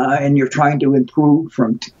 And you're trying to improve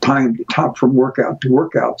from time to time, from workout to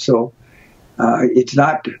workout. So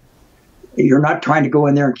you're not trying to go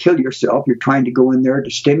in there and kill yourself. You're trying to go in there to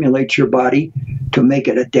stimulate your body, to make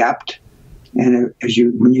it adapt. And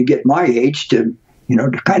when you get my age, to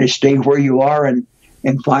kind of stay where you are and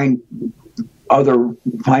find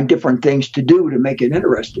different things to do to make it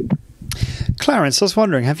interesting. Clarence, I was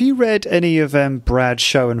wondering, have you read any of Brad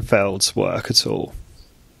Schoenfeld's work at all?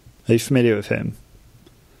 Are you familiar with him?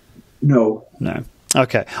 No.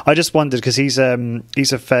 Okay, I just wondered because he's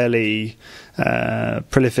a fairly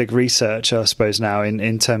prolific researcher, I suppose, now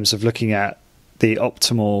in terms of looking at the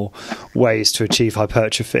optimal ways to achieve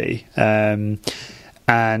hypertrophy.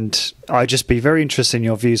 And I'd just be very interested in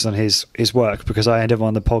your views on his work because I had him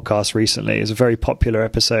on the podcast recently. It was a very popular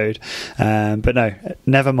episode, but no,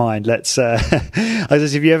 never mind. Let's.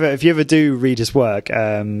 If you ever do read his work,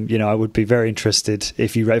 I would be very interested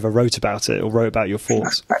if you ever wrote about it or wrote about your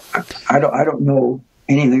thoughts. I don't know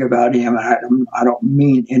anything about him. I don't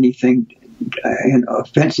mean anything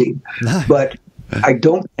offensive, no. But I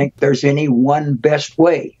don't think there's any one best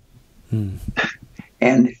way,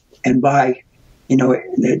 and by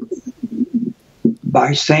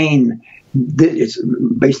saying that it's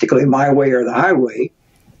basically my way or the highway,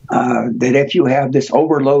 that if you have this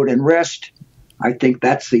overload and rest, I think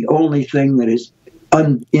that's the only thing that is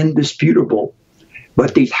indisputable.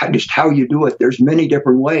 but just how you do it. There's many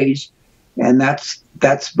different ways, and that's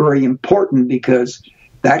very important because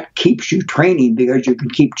that keeps you training, because you can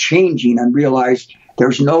keep changing and realize there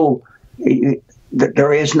is no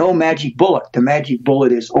magic bullet. The magic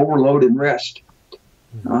bullet is overload and rest.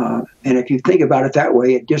 And if you think about it that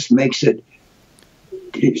way, it just makes it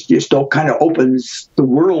just all kind of opens the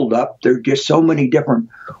world up. There are just so many different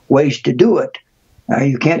ways to do it.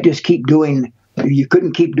 You can't just you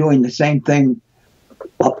couldn't keep doing the same thing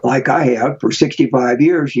like I have for 65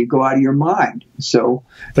 years. You go out of your mind. So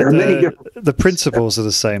there are many different... The principles are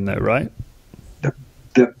the same though, right?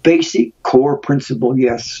 The basic core principle,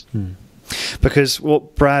 yes. Because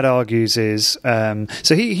what Brad argues is,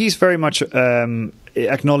 so he's very much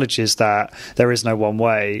acknowledges that there is no one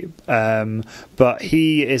way, but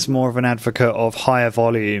he is more of an advocate of higher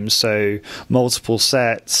volumes, so multiple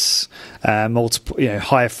sets,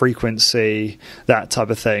 higher frequency, that type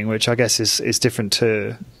of thing, which I guess is different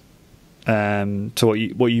to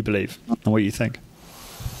what you believe and what you think.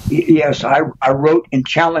 Yes, I wrote in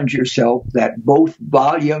Challenge Yourself that both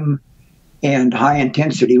volume and high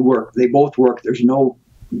intensity work. They both work. There's no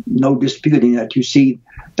disputing that. You see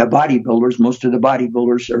the bodybuilders, most of the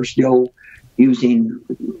bodybuilders are still using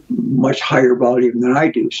much higher volume than I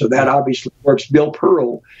do. So that obviously works. Bill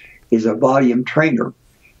Pearl is a volume trainer.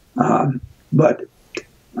 But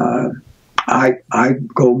I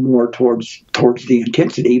go more towards the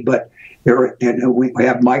intensity, but we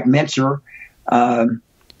have Mike Mentzer, and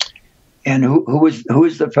who is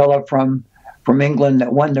the fellow from England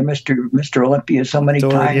that won the Mr. Olympia so many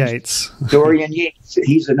times? Dorian Yates.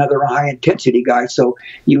 He's another high intensity guy. So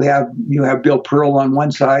you have Bill Pearl on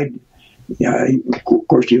one side. Of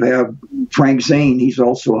course, you have Frank Zane. He's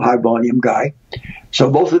also a high volume guy.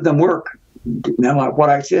 So both of them work. Now, like what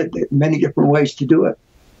I said, there are many different ways to do it.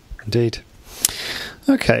 Indeed.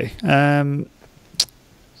 Okay.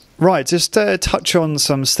 Right, just touch on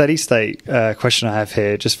some steady state question I have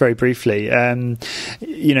here, just very briefly.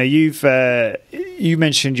 You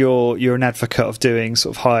mentioned you're an advocate of doing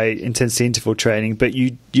sort of high intensity interval training, but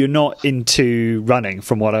you're not into running,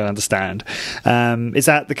 from what I understand. Is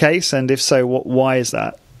that the case? And if so, why is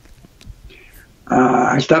that?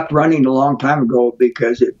 I stopped running a long time ago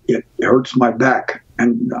because it hurts my back,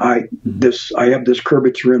 and I have this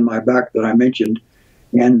curvature in my back that I mentioned.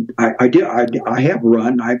 And I have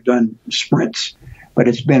run. I've done sprints, but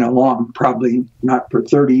it's been probably not for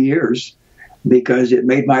 30 years, because it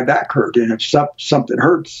made my back hurt. And if something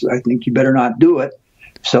hurts, I think you better not do it.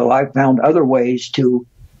 So I found other ways to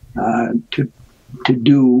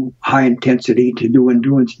do high intensity, to do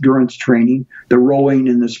endurance training, the rowing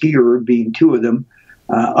and the skier being two of them,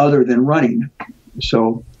 other than running.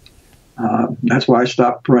 So that's why I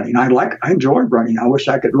stopped running. I enjoy running. I wish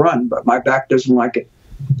I could run, but my back doesn't like it.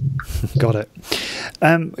 Got it.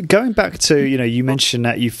 Going back to, you mentioned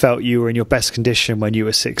that you felt you were in your best condition when you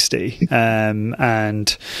were 60, and I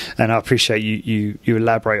appreciate you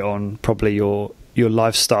elaborate on probably your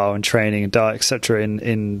lifestyle and training and diet, etc.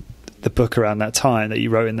 in the book around that time that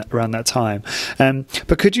you wrote around that time.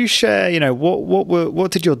 But could you share,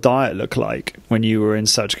 what did your diet look like when you were in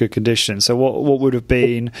such good condition? So what would have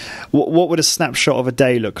been, what would a snapshot of a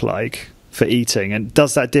day look like for eating, and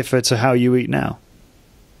does that differ to how you eat now?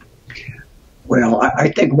 Well,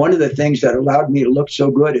 I think one of the things that allowed me to look so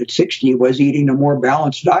good at 60 was eating a more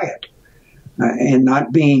balanced diet, and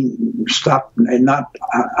not being stopped.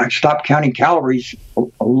 I stopped counting calories a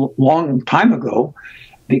long time ago,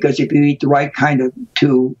 because if you eat the right kind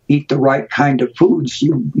of foods,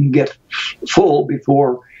 you get full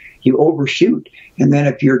before you overshoot. And then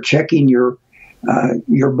if you're checking your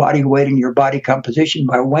body weight and your body composition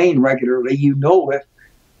by weighing regularly,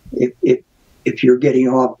 if you're getting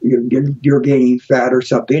off, you're gaining fat or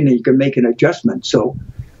something, and you can make an adjustment. So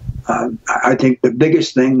I think the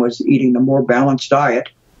biggest thing was eating a more balanced diet,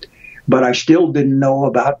 but I still didn't know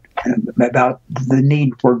about the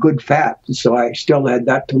need for good fat. So I still had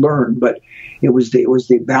that to learn, but it was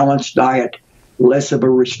the balanced diet, less of a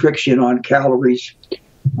restriction on calories.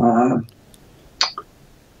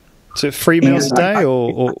 So 3 meals a day,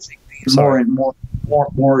 or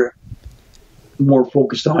more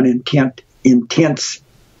focused on intense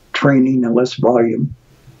training and less volume.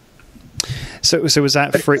 So was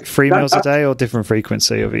that three meals a day or different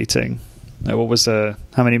frequency of eating? What was how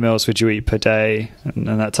many meals would you eat per day and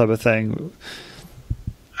that type of thing?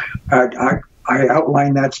 I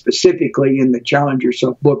outlined that specifically in the Challenge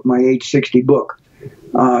Yourself book, my age 60 book.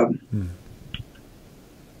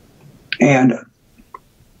 And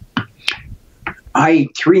I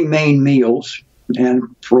eat 3 main meals,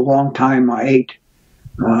 and for a long time I ate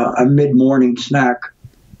a mid-morning snack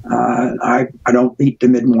I don't eat the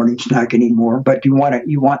mid-morning snack anymore. But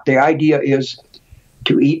the idea is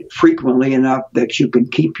to eat frequently enough that you can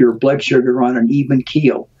keep your blood sugar on an even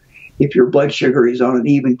keel. If your blood sugar is on an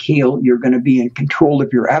even keel, you're going to be in control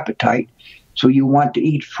of your appetite. So you want to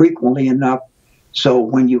eat frequently enough so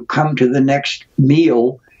when you come to the next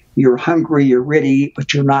meal, you're hungry, you're ready,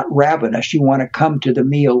 but you're not ravenous. You want to come to the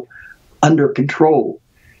meal under control.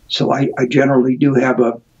 So I generally do have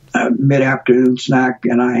a mid-afternoon snack,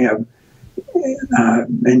 and I have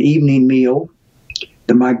an evening meal.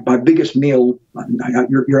 My biggest meal,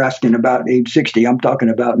 you're asking about age 60, I'm talking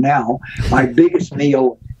about now. My biggest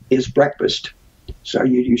meal is breakfast. So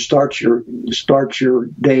you start your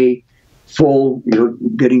day full, you're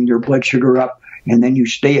getting your blood sugar up, and then you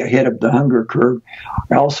stay ahead of the hunger curve.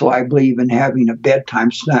 Also, I believe in having a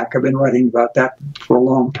bedtime snack. I've been writing about that for a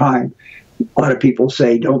long time. A lot of people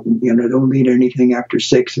say don't eat anything after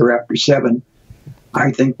 6 or after 7.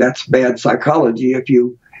 I think that's bad psychology. If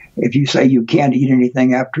you say you can't eat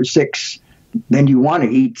anything after 6, then you want to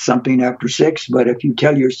eat something after 6. But if you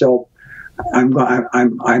tell yourself, I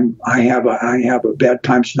have a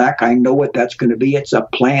bedtime snack, I know what that's going to be. It's a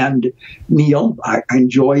planned meal. I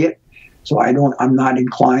enjoy it, so I'm not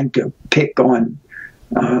inclined to pick on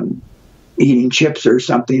eating chips or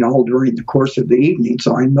something all during the course of the evening.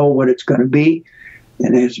 So I know what it's going to be,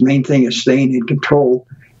 and its main thing is staying in control.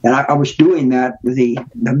 And I was doing that. The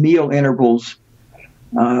meal intervals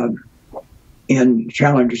in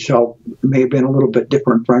Challenge Yourself may have been a little bit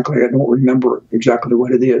different, frankly. I don't remember exactly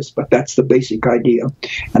what it is, but that's the basic idea.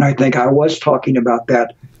 And I think I was talking about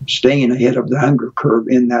that, staying ahead of the hunger curve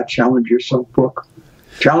in that Challenge Yourself book.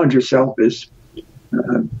 Challenge Yourself is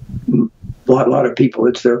a lot of people,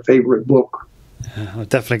 it's their favorite book. I'm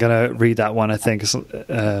definitely going to read that one, I think,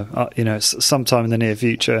 sometime in the near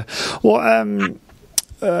future.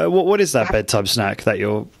 What is that bedtime snack that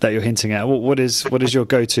you're hinting at? What is your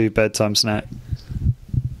go-to bedtime snack?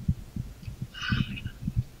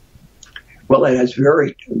 Well, it has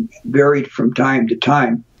varied from time to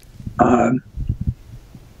time.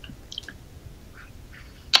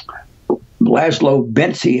 Laszlo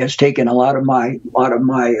Bensi has taken a lot of my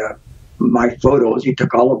photos. He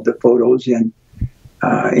took all of the photos in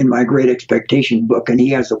my Great Expectation book, and he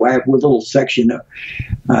has a little section of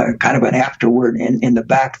kind of an afterword in the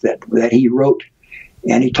back that he wrote,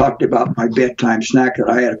 and he talked about my bedtime snack that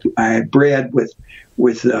I had bread with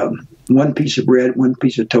one piece of bread, one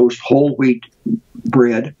piece of toast, whole wheat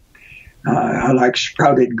bread. I like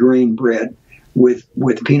sprouted grain bread with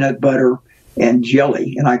peanut butter and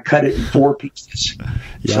jelly, and I cut it in 4 pieces.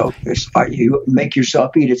 Yeah. So you make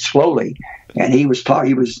yourself eat it slowly. And he was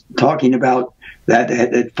talking about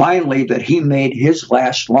that finally that he made his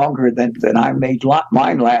last longer than I made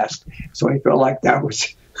mine last. So I felt like that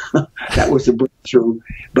was that was a breakthrough.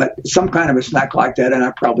 But some kind of a snack like that, and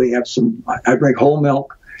I probably have some. I drink whole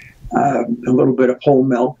milk, a little bit of whole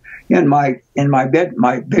milk, and my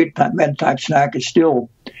bedtime snack is still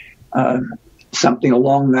something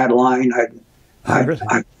along that line. I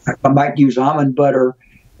might use almond butter,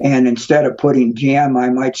 and instead of putting jam, I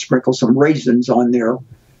might sprinkle some raisins on there.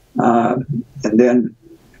 And then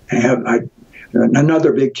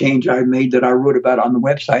another big change I made that I wrote about on the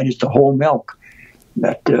website is the whole milk.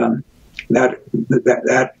 That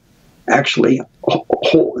actually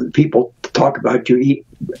people talk about drink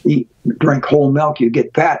whole milk, you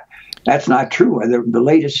get fat. That's not true. The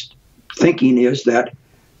latest thinking is that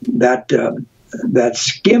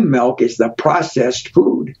skim milk is the processed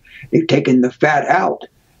food. They've taken the fat out.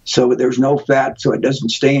 So there's no fat, so it doesn't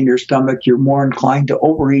stay in your stomach. You're more inclined to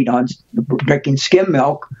overeat on drinking skim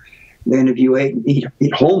milk than if you eat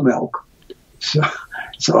whole milk. So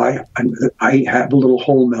I have a little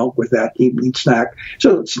whole milk with that evening snack.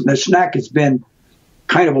 So the snack has been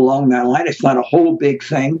kind of along that line. It's not a whole big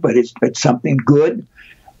thing, but it's something good.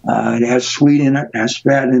 It has sweet in it, it has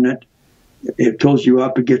fat in it. It fills you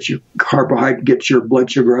up. It gets your carbohydrate, gets your blood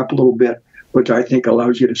sugar up a little bit, which I think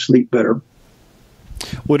allows you to sleep better.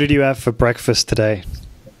 What did you have for breakfast today?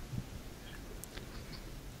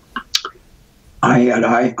 I had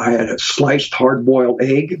a sliced hard-boiled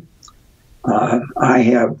egg. I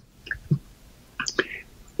have,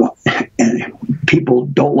 and people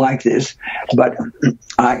don't like this, but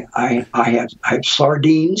I have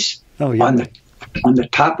sardines on the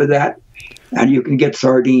top of that, and you can get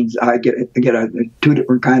sardines. I get 2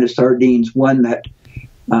 different kinds of sardines. One that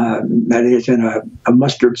is in a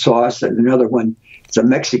mustard sauce, and another one. It's a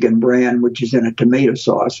Mexican brand, which is in a tomato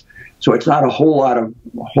sauce. So it's not a whole lot of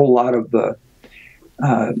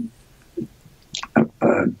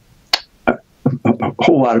whole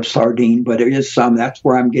whole lot of sardine, but there is some. That's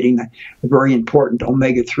where I'm getting a very important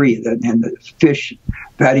omega-3. And the fish,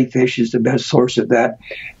 fatty fish, is the best source of that.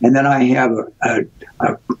 And then I have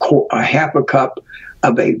a half a cup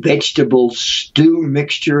of a vegetable stew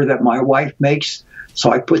mixture that my wife makes.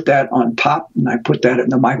 So I put that on top, and I put that in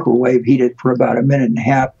the microwave, heat it for about a minute and a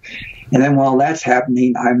half. And then while that's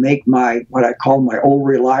happening, I make what I call my Old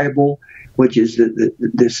Reliable, which is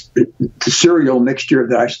the cereal mixture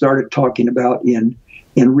that I started talking about in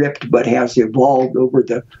Ripped, but has evolved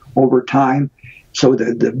over time. So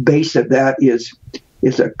the base of that is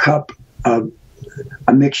a cup of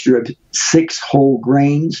a mixture of 6 whole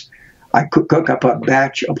grains. I cook up a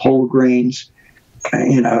batch of whole grains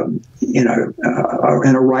in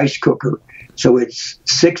a rice cooker. So it's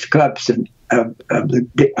 6 cups of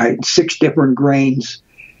 6 different grains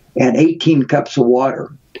and 18 cups of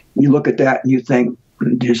water. You look at that and you think,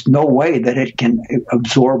 there's no way that it can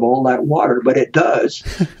absorb all that water, but it does.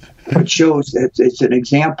 It shows that it's an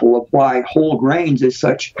example of why whole grains is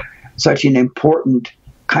such an important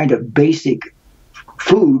kind of basic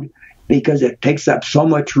food, because it takes up so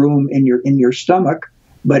much room in your stomach,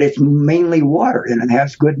 but it's mainly water and it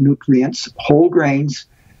has good nutrients, whole grains.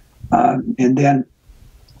 And then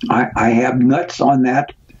I have nuts on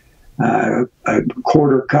that, a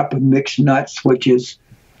quarter cup of mixed nuts, which is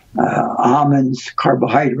almonds,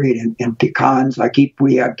 carbohydrate, and pecans. We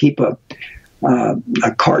keep a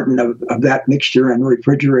carton of that mixture in the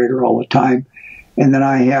refrigerator all the time. And then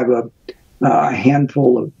I have a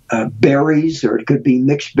handful of berries, or it could be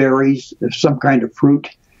mixed berries of some kind of fruit.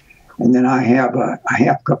 And then I have a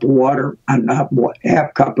half cup of water,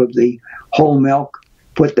 half cup of the whole milk.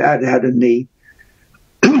 Put that in the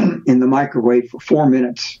microwave for 4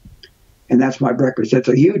 minutes. And that's my breakfast. That's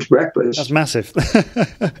a huge breakfast. That's massive.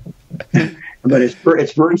 But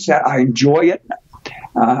it's very sad. I enjoy it.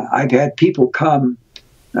 I've had people come.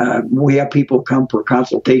 We have people come for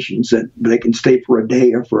consultations, and they can stay for a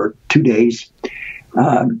day or for 2 days.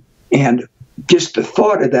 And just the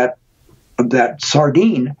thought of that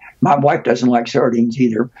sardine. My wife doesn't like sardines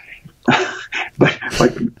either.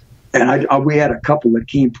 And we had a couple that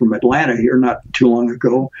came from Atlanta here not too long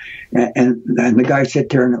ago, and the guy sat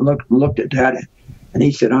there and looked at that, and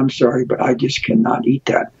he said, "I'm sorry, but I just cannot eat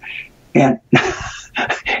that." And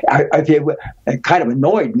it kind of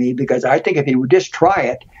annoyed me, because I think if he would just try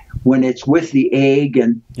it when it's with the egg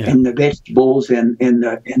and the vegetables and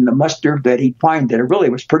the mustard, that he'd find that it really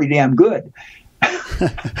was pretty damn good.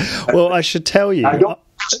 Well, I should tell you, I don't.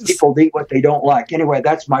 People eat what they don't like. Anyway,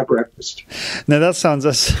 that's my breakfast. No, that sounds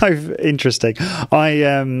so interesting.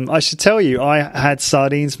 I should tell you, I had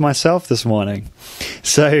sardines myself this morning.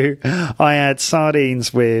 So I had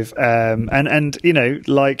sardines with and you know,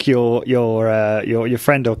 like your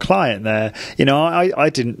friend or client there. You know, I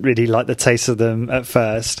didn't really like the taste of them at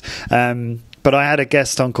first. But I had a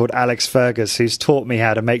guest on called Alex Fergus, who's taught me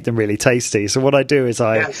how to make them really tasty. So what I do is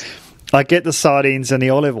I get the sardines and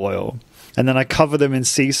the olive oil, and then I cover them in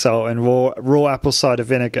sea salt and raw apple cider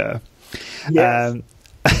vinegar. Yes.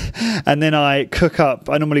 And then I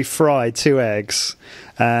normally fry 2 eggs,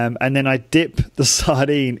 and then I dip the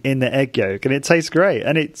sardine in the egg yolk, and it tastes great,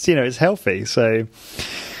 and it's healthy, so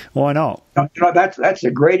why not? That's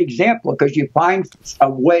a great example, because you find a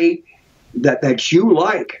way that you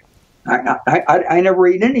like. I never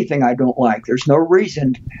eat anything I don't like. There's no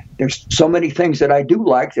reason. There's so many things that I do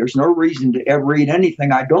like. There's no reason to ever eat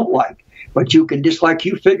anything I don't like. But you can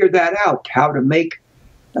you figure that out, how to make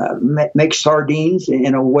sardines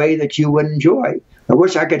in a way that you would enjoy. I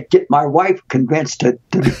wish I could get my wife convinced to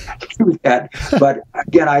do that. But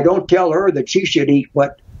again, I don't tell her that she should eat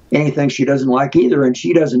anything she doesn't like either, and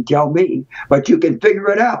she doesn't tell me. But you can figure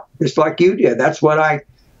it out, just like you did. That's what I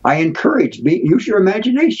encourage. Use your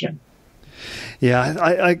imagination.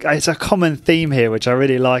 Yeah, it's a common theme here, which I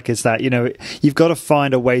really like, is that, you've got to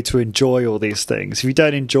find a way to enjoy all these things. If you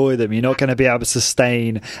don't enjoy them, you're not going to be able to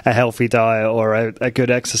sustain a healthy diet or a good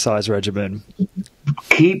exercise regimen.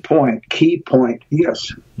 Key point,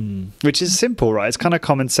 yes. Which is simple, right? It's kind of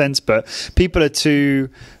common sense, but people are too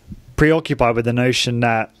preoccupied with the notion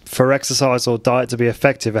that for exercise or diet to be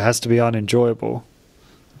effective, it has to be unenjoyable.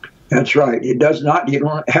 That's right. It does not. You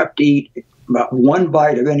don't have to eat about 1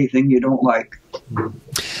 bite of anything you don't like.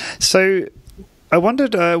 So I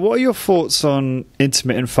wondered, what are your thoughts on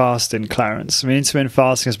intermittent fasting, Clarence? I mean, intermittent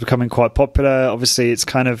fasting is becoming quite popular. Obviously, it's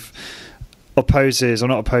kind of opposes, or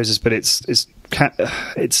not opposes, but it's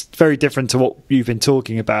very different to what you've been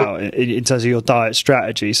talking about in terms of your diet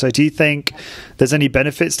strategy. So do you think there's any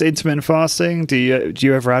benefits to intermittent fasting? Do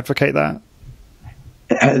you ever advocate that?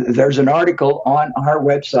 there's an article on our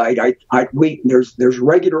website. There's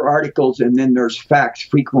regular articles, and then there's facts,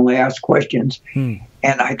 frequently asked questions. And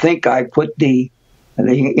I think I put the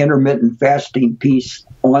intermittent fasting piece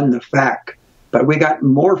on the fact, but we got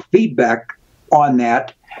more feedback on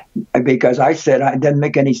that because I said it doesn't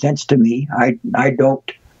make any sense to me. I don't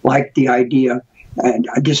like the idea, and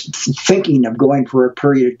just thinking of going for a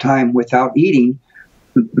period of time without eating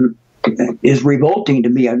is revolting to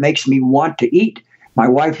me. It makes me want to eat. My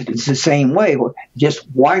wife is the same way. Just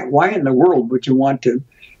why in the world would you want to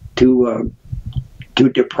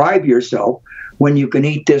deprive yourself when you can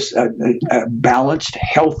eat this a balanced,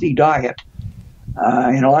 healthy diet?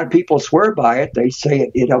 And a lot of people swear by it. They say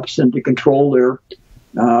it helps them to control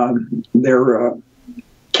their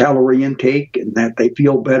calorie intake and that they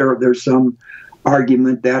feel better. There's some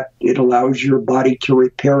argument that it allows your body to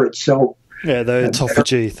repair itself. Yeah, the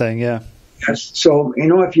autophagy thing, yeah. Yes. So,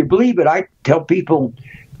 if you believe it, I tell people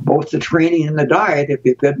both the training and the diet, if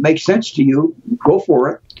it makes sense to you, go for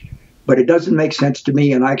it. But it doesn't make sense to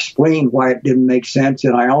me, and I explain why it didn't make sense.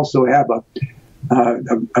 And I also have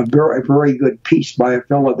a very good piece by a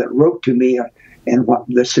fellow that wrote to me and what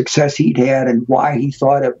the success he'd had and why he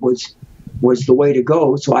thought it was the way to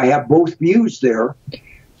go. So I have both views there.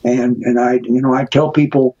 And I tell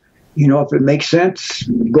people, if it makes sense,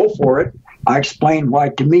 go for it. I explained why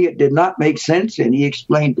to me it did not make sense, and he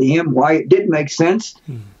explained to him why it did make sense.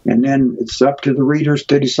 And then it's up to the readers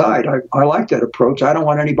to decide. I like that approach. I don't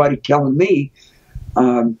want anybody telling me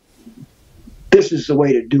this is the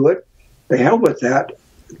way to do it. The hell with that.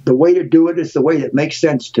 The way to do it is the way that makes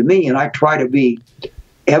sense to me, and I try to be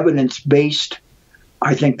evidence-based.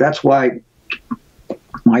 I think that's why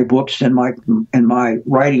my books and my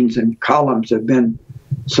writings and columns have been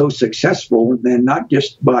so successful, and not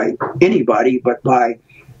just by anybody, but by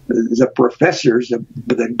the professors,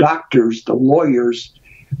 the doctors, the lawyers,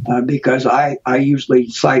 because I usually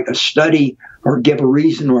cite a study or give a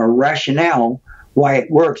reason or a rationale why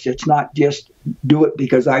it works. It's not just do it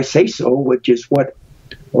because I say so, which is what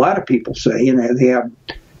a lot of people say, and they have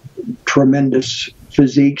tremendous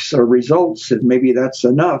physiques or results, and maybe that's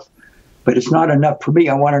enough. But it's not enough for me.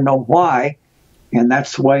 I want to know why, and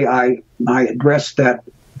that's the way I address that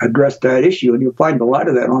issue. And you'll find a lot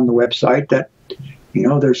of that on the website. That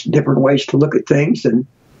there's different ways to look at things, and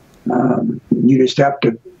you just have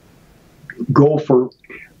to go for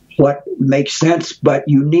what makes sense. But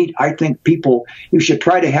I think you should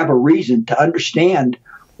try to have a reason to understand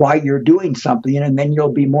why you're doing something, and then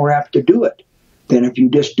you'll be more apt to do it than if you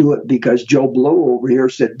just do it because Joe Blow over here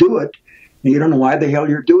said do it. You don't know why the hell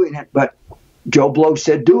you're doing it, but Joe Blow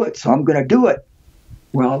said do it, so I'm going to do it.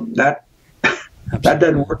 Well, that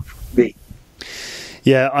doesn't work for me.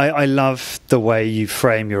 Yeah, I love the way you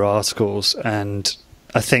frame your articles, and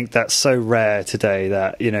I think that's so rare today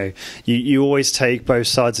that, you always take both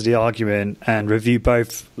sides of the argument and review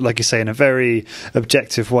both, like you say, in a very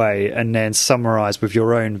objective way, and then summarize with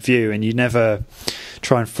your own view, and you never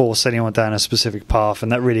try and force anyone down a specific path,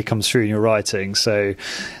 and that really comes through in your writing. So,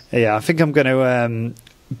 yeah, I think I'm going to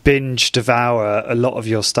binge devour a lot of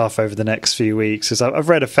your stuff over the next few weeks, because I've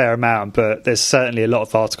read a fair amount, but there's certainly a lot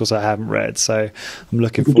of articles I haven't read, so I'm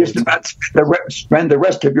looking forward to spend the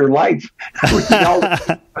rest of your life. Well,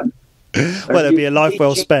 it'll be a life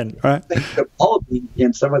well spent, right?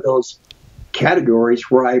 In some of those categories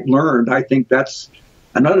where I've learned, I think that's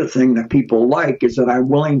another thing that people like, is that I'm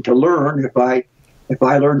willing to learn. If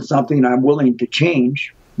I learn something, I'm willing to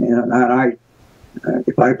change, and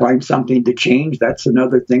if I find something to change, that's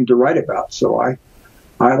another thing to write about. So I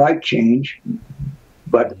like change,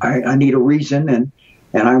 but I need a reason, and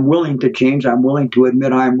I'm willing to change. I'm willing to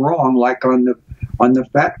admit I'm wrong, like on the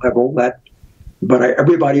fat level. But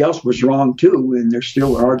everybody else was wrong too, and there's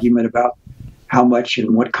still an argument about how much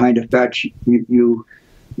and what kind of fat you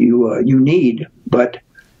need. But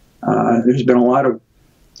there's been a lot of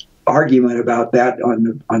argument about that by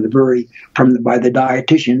the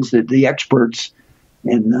dietitians, the experts,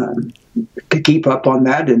 and to keep up on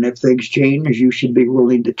that. And if things change, you should be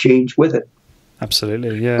willing to change with it.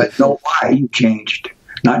 Absolutely, yeah. But know why you changed,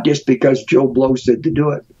 not just because Joe Blow said to do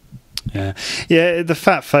it. Yeah. The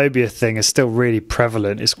fat phobia thing is still really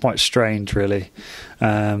prevalent. It's quite strange, really.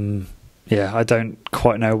 I don't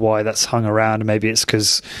quite know why that's hung around. Maybe it's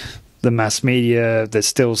because the mass media, there's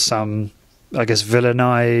still some, I guess,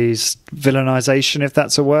 villainization, if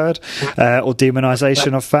that's a word, or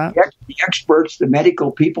demonization of fat. The experts, the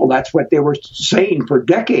medical people, that's what they were saying for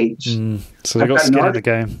decades. So they got skin in the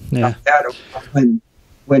game. Yeah.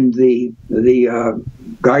 When the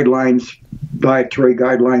dietary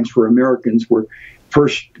guidelines for Americans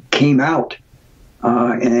first came out,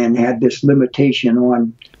 and had this limitation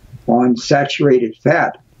on saturated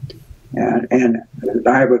fat. And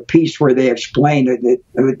I have a piece where they explained that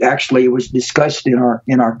it actually was discussed in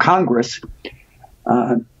our Congress.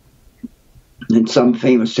 And some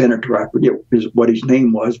famous senator, I forget what his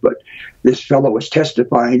name was, but this fellow was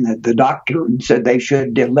testifying that the doctor and said they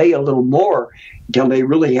should delay a little more until they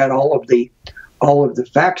really had all of the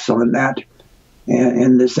facts on that.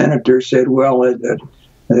 And the senator said, well,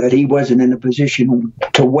 that he wasn't in a position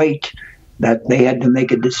to wait, that they had to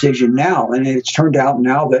make a decision now. And it's turned out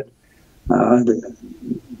now that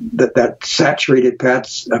that saturated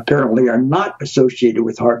fats apparently are not associated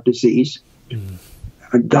with heart disease.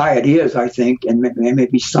 Diet is, I think, and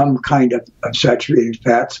maybe some kind of saturated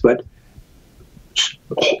fats, but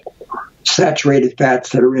saturated fats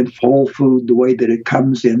that are in whole food, the way that it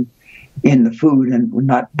comes in the food and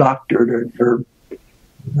not doctored, are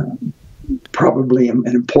probably an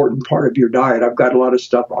important part of your diet. I've got a lot of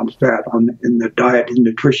stuff on fat in the diet and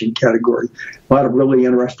nutrition category. A lot of really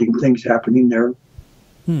interesting things happening there.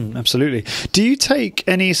 Absolutely. Do you take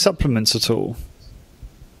any supplements at all?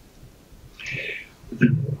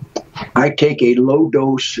 I take a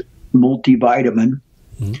low-dose multivitamin,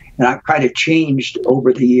 and I've kind of changed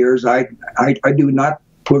over the years. I do not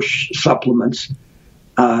push supplements.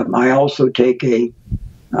 I also take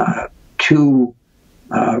two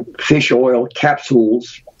fish oil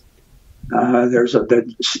capsules.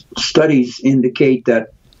 The studies indicate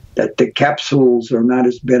that the capsules are not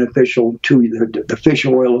as beneficial to the fish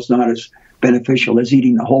oil is not as beneficial as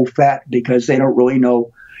eating the whole fat, because they don't really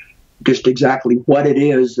know just exactly what it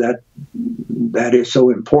is that is so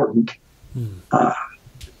important.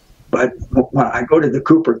 But when I go to the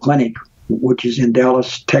Cooper Clinic, which is in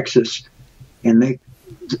Dallas, Texas, and they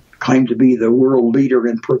claim to be the world leader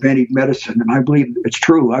in preventive medicine, and I believe it's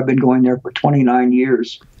true. I've been going there for 29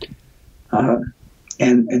 years. And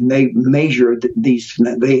they measure these.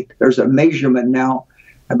 There's a measurement now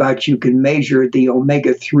about you can measure the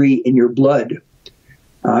omega-3 in your blood,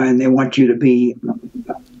 and they want you to be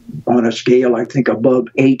on a scale, I think, above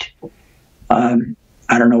 8. I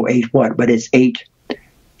don't know 8 what, but it's 8.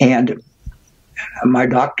 And my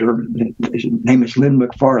doctor, his name is Lynn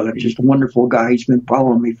McFarland, he's just a wonderful guy. He's been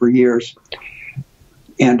following me for years.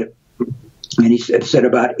 And he said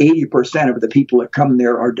about 80% of the people that come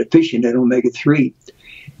there are deficient in omega-3.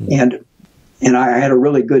 And I had a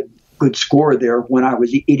really good score there when I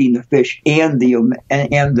was eating the fish and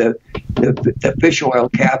the fish oil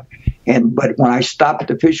cap. But when I stopped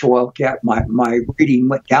the fish oil cap, my reading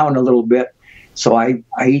went down a little bit. So I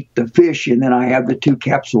eat the fish, and then I have the 2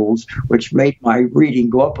 capsules, which made my reading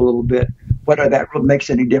go up a little bit. Whether that makes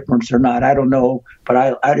any difference or not, I don't know.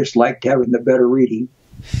 But I just liked having the better reading.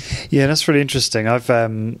 Yeah, that's really interesting. I've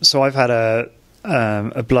had a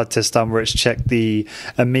blood test done where it's checked the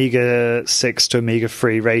omega-6 to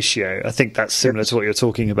omega-3 ratio. I think that's similar to what you're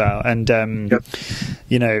talking about. And,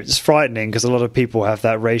 it's frightening because a lot of people have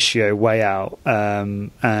that ratio way out.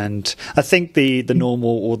 And I think the normal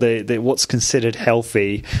or the what's considered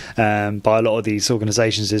healthy by a lot of these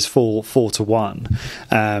organizations is 4 to 1.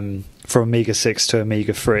 From omega-6 to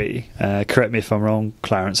omega-3. Correct me if I'm wrong,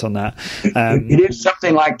 Clarence, on that. It is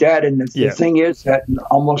something like that, and the thing is that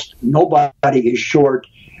almost nobody is short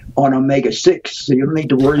on omega-6, so you don't need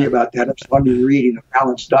to worry about that as long as you're eating a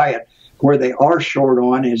balanced diet. Where they are short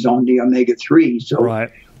on is on the omega-3, so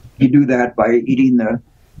you do that by eating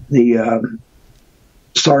the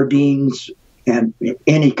sardines and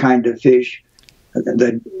any kind of fish.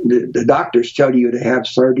 The doctors tell you to have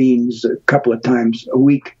sardines a couple of times a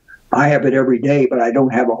week. I have it every day, but I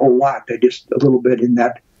don't have a whole lot. I just a little bit in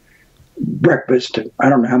that breakfast. I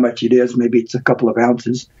don't know how much it is. Maybe it's a couple of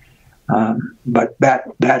ounces. But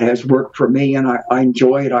that has worked for me, and I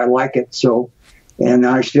enjoy it. I like it. So, and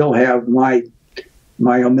I still have my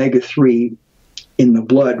omega-3 in the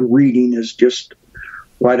blood reading is just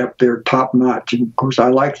right up there, top notch. And of course, I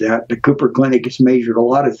like that. The Cooper Clinic has measured a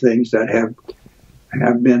lot of things that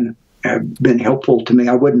have been helpful to me.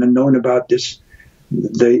 I wouldn't have known about this.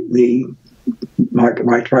 My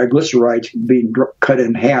triglycerides being cut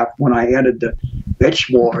in half when I added the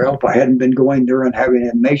vegetable oil if I hadn't been going there and having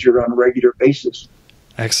it measured on a regular basis.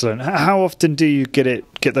 Excellent. How often do you get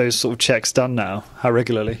those sort of checks done now? How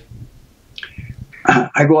regularly?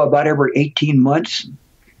 I go about every 18 months.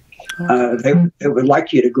 They would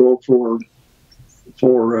like you to go for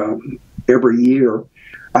every year.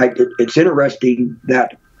 It's interesting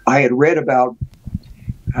that I had read about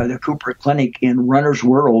the Cooper Clinic in Runner's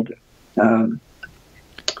World. So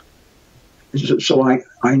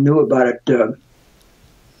I knew about it.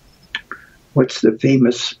 What's the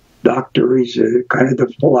famous doctor? He's kind of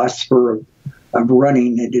the philosopher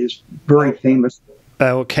running. It is very famous.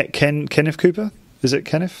 Kenneth Cooper? Is it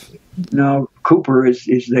Kenneth? No, Cooper is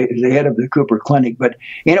the head of the Cooper Clinic. But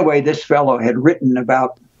anyway, this fellow had written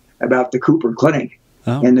about the Cooper Clinic,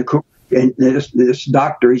 and this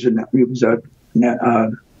doctor. He was a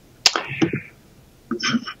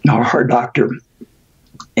heart doctor,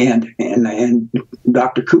 and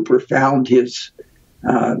Dr. Cooper found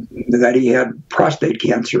that he had prostate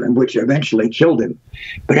cancer, and which eventually killed him.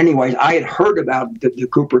 But anyways, I had heard about the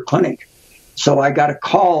Cooper Clinic, so I got a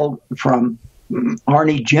call from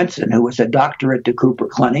Arnie Jensen, who was a doctor at the Cooper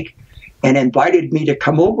Clinic, and invited me to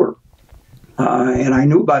come over. And I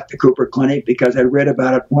knew about the Cooper Clinic because I read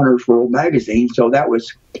about it in Runner's World magazine. So that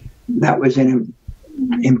was an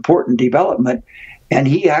important development. And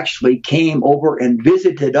he actually came over and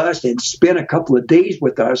visited us and spent a couple of days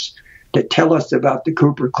with us to tell us about the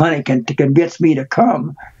Cooper Clinic and to convince me to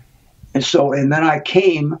come. And then I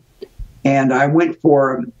came, and I went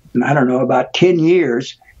for, I don't know, about 10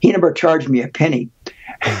 years. He never charged me a penny,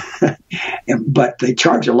 but they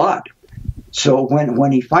charge a lot. So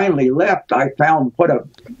when he finally left, I found what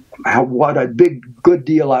a big good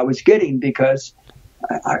deal I was getting, because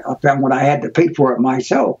I found when I had to pay for it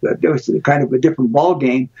myself, that it was kind of a different ball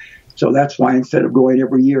game. So that's why instead of going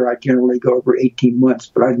every year, I generally go over 18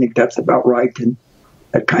 months. But I think that's about right, and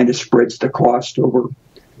that kind of spreads the cost over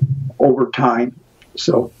time.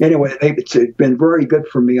 So anyway, it's been very good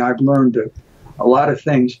for me. I've learned a lot of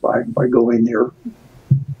things by going there.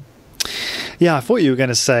 Yeah, I thought you were going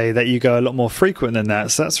to say that you go a lot more frequent than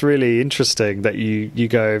that. So that's really interesting that you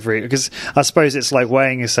go every, because I suppose it's like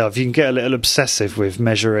weighing yourself. You can get a little obsessive with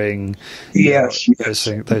measuring those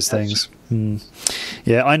things.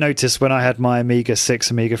 Yeah, I noticed when I had my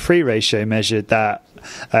omega-6, omega-3 ratio measured that,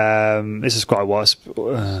 this is quite a while,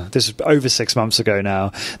 this is over 6 months ago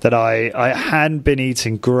now, that I hadn't been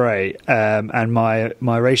eating great, and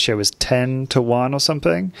my ratio was 10 to 1 or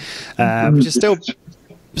something, which is still,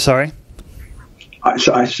 sorry?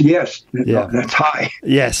 Yes, that's high.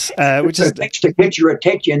 Yes, which is to get your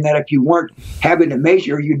attention that if you weren't having to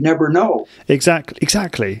measure, you'd never know.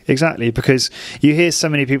 Exactly. Because you hear so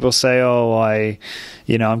many people say, "Oh, I'm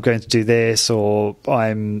going to do this," or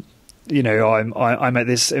I'm at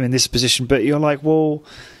this, I'm in this position. But you're like, well,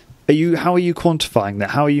 how are you quantifying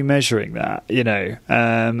that? How are you measuring that?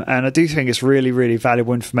 And I do think it's really, really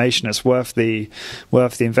valuable information. It's worth the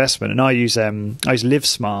investment. And I use Live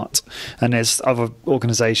Smart, and there's other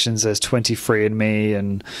organisations. There's 23andMe,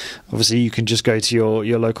 and obviously you can just go to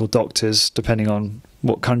your local doctors depending on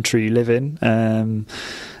what country you live in, and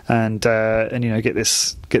get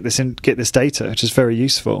this data, which is very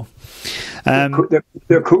useful.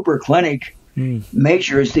 The Cooper Clinic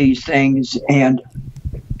measures these things, and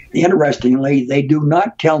interestingly, they do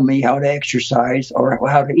not tell me how to exercise or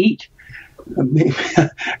how to eat,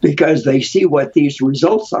 because they see what these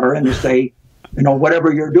results are and they say,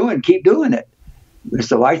 whatever you're doing, keep doing it.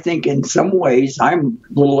 So I think in some ways I'm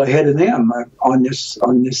a little ahead of them on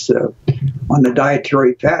the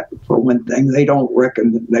dietary fat. For one thing, they don't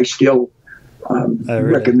recommend. They still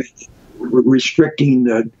recommend restricting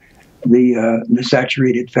the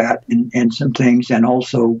saturated fat and some things, and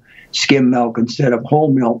also skim milk instead of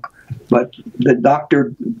whole milk. But my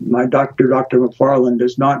doctor, Dr. McFarland,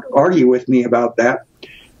 does not argue with me about that.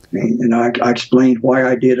 And I explained why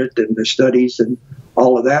I did it and the studies and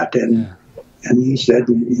all of that. And he said,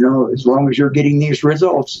 as long as you're getting these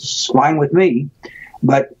results, it's fine with me.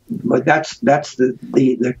 But that's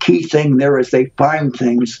the key thing there is they find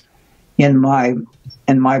things in my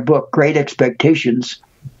book, Great Expectations.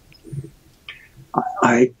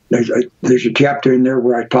 There's a chapter in there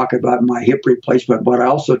where I talk about my hip replacement, but I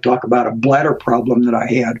also talk about a bladder problem that I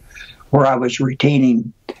had where I was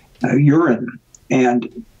retaining urine.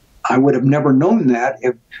 And I would have never known that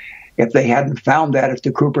if they hadn't found that at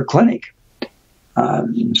the Cooper Clinic.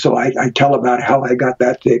 So I tell about how I got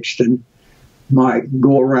that fixed and my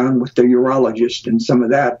go around with the urologist and some of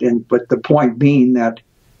that. But the point being that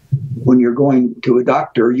when you're going to a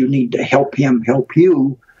doctor, you need to help him help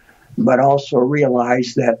you, but also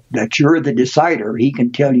realize that you're the decider. He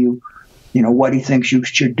can tell you, what he thinks you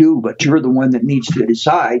should do, but you're the one that needs to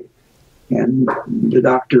decide. And the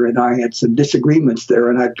doctor and I had some disagreements there,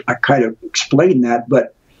 and I kind of explained that,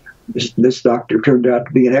 but this doctor turned out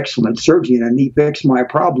to be an excellent surgeon, and he fixed my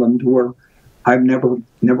problem to where I've never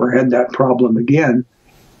had that problem again.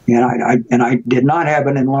 And I did not have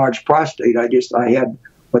an enlarged prostate. I had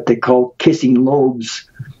what they call kissing lobes,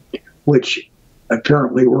 which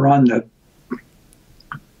apparently were on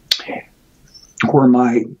where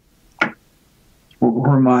my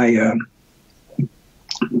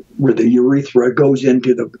where the urethra goes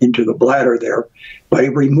into the bladder there. But he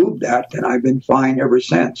removed that, and I've been fine ever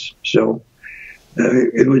since. So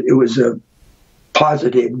it was a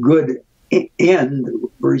positive, good end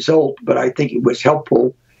result, but I think it was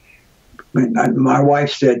helpful. My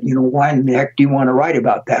wife said, why in the heck do you want to write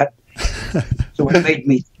about that? So it made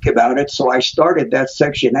me think about it. So I started that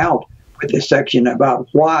section out with a section about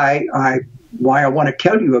why I want to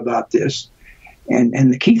tell you about this.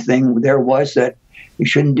 And the key thing there was that you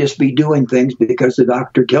shouldn't just be doing things because the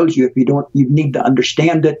doctor tells you. If you don't, you need to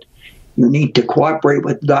understand it. You need to cooperate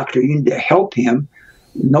with the doctor. You need to help him.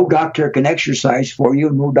 No doctor can exercise for you.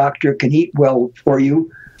 No doctor can eat well for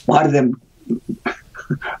you. A lot of them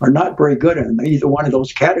are not very good in either one of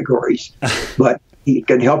those categories. But he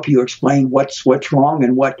can help you explain what's wrong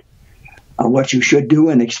and what you should do,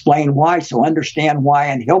 and explain why. So understand why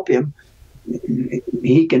and help him.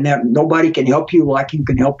 Nobody can help you like you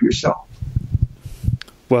can help yourself.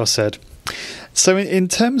 Well said. So in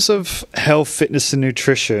terms of health, fitness and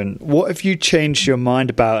nutrition, what have you changed your mind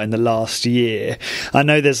about in the last year? I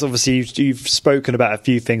know there's obviously, you've spoken about a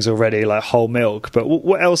few things already, like whole milk, but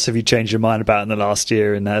what else have you changed your mind about in the last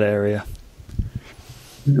year in that area?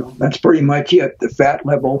 That's pretty much it. The fat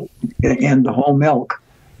level and the whole milk,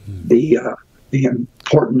 the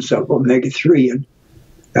importance of omega-3, and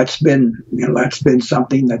that's been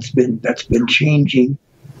something that's been changing.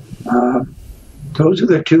 Those are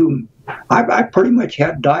the two. I pretty much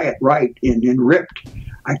had diet right in Ripped.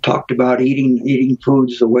 I talked about eating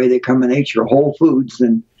foods the way they come in nature, whole foods,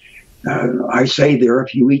 and I say there,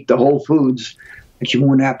 if you eat the whole foods, that you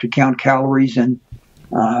won't have to count calories, and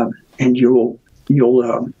you'll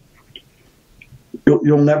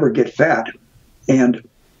never get fat. And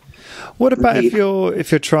what about if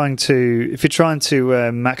you're trying to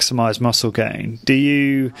maximize muscle gain? Do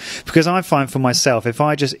you? Because I find for myself, if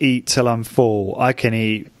I just eat till I'm full, I can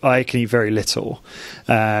eat very little,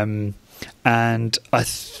 and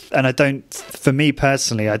I don't. For me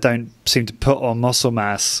personally, I don't seem to put on muscle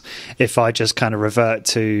mass if I just kind of revert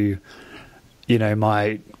to,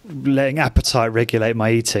 my letting appetite regulate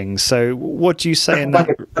my eating. So, what do you say in that?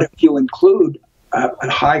 But if you include a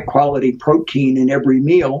high quality protein in every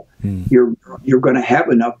meal, you're going to have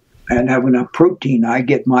enough protein. I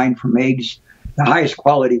get mine from eggs. The highest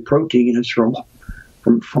quality protein is from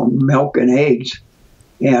milk and eggs,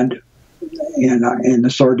 and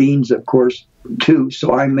the sardines, of course, too.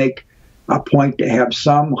 So I make a point to have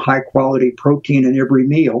some high quality protein in every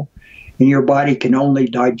meal, and your body can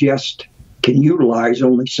utilize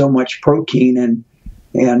only so much protein, and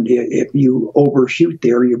if you overshoot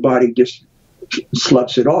there, your body just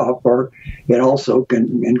sloughs it off, or it also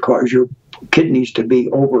can cause your kidneys to be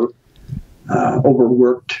overworked.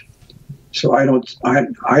 So I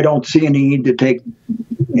don't see any need to take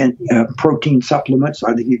protein supplements.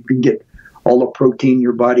 I think you can get all the protein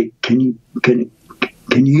your body can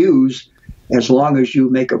use, as long as you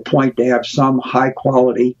make a point to have some high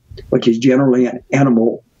quality, which is generally an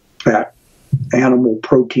animal fat, animal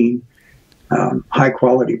protein, high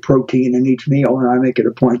quality protein in each meal, and I make it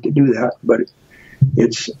a point to do that. But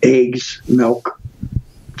it's eggs, milk,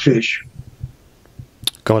 fish.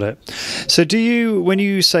 Got it. So when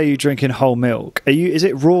you say you're drinking whole milk, is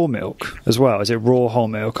it raw milk as well? Is it raw whole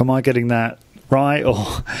milk? Am I getting that right? Or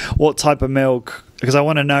what type of milk? Because I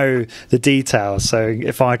want to know the details. So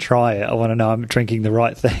if I try it, I want to know I'm drinking the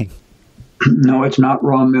right thing. No, it's not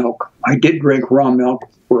raw milk. I did drink raw milk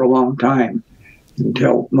for a long time,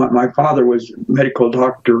 until my father was a medical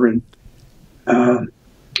doctor, and of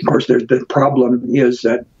course the problem is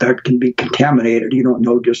that can be contaminated. You don't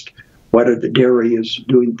know just whether the dairy is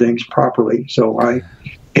doing things properly. So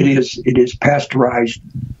it is pasteurized.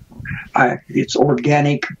 It's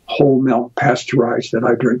organic whole milk pasteurized that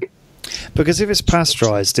I drink. Because if it's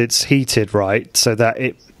pasteurized, it's heated, right, so that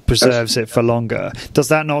it preserves it for longer. Does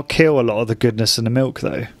that not kill a lot of the goodness in the milk,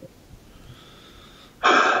 though?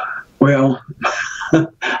 Well,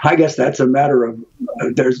 I guess that's a matter of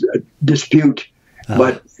there's a dispute,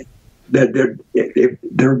 but that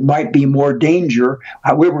there might be more danger.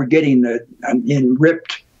 We were getting in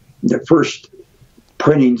Ripped, the first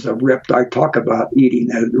printings of Ripped, I talk about eating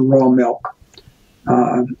raw milk,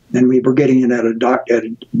 and we were getting it at a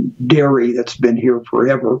dairy that's been here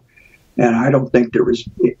forever, and I don't think there was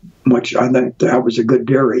much. I think that was a good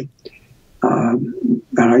dairy.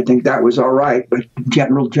 And I think that was all right, but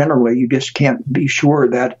generally, you just can't be sure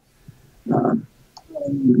that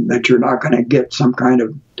you're not going to get some kind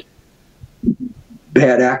of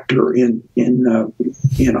bad actor in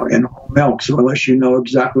whole milk. So unless you know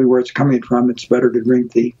exactly where it's coming from, it's better to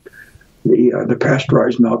drink the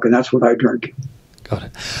pasteurized milk, and that's what I drink. Got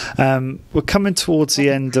it. We're coming towards the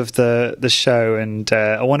end of the show, and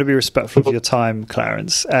I want to be respectful of your time,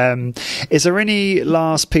 Clarence. Is there any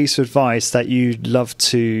last piece of advice that you'd love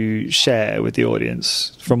to share with the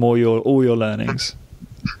audience from all your learnings?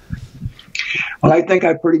 Well, I think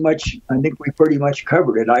we pretty much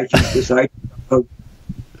covered it. I think this idea of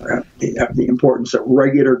the importance of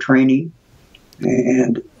regular training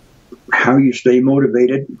and how you stay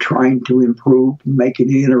motivated, trying to improve, making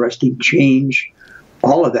an interesting change,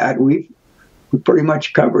 all of that, we pretty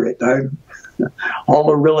much covered it. All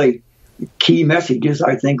the really key messages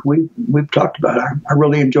I think we've talked about. I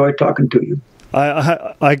really enjoyed talking to you.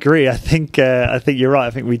 I agree. I think you're right. I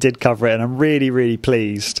think we did cover it, and I'm really, really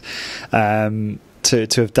pleased to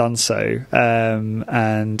have done so.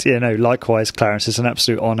 And likewise, Clarence, it's an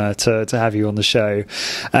absolute honour to have you on the show.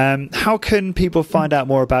 How can people find out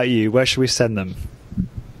more about you? Where should we send them?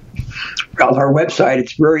 Well, our website,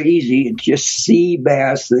 it's very easy. It's just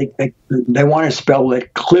CBAS. They want to spell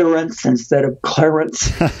it Clarence instead of Clarence.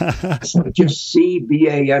 So just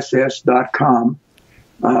CBASS.com.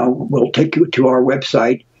 We'll take you to our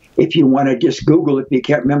website. If you want to just Google it, if you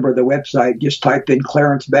can't remember the website, just type in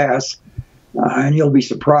Clarence Bass, and you'll be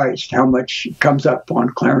surprised how much comes up on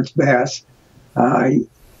Clarence Bass. And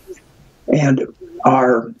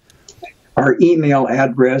our email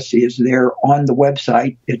address is there on the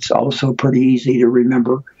website. It's also pretty easy to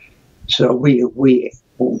remember. So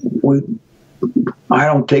I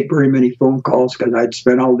don't take very many phone calls because I'd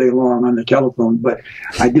spend all day long on the telephone, but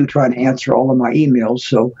I do try to answer all of my emails.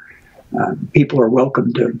 So people are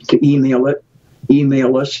welcome to email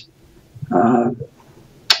us.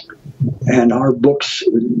 And our books,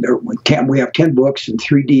 we have 10 books and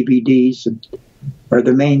 3 DVDs are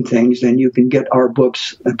the main things. And you can get our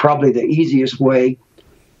books, and probably the easiest way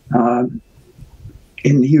in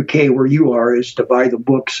the UK where you are is to buy the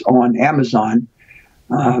books on Amazon.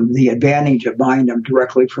 The advantage of buying them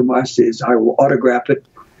directly from us is I will autograph it.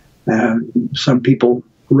 Some people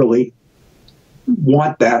really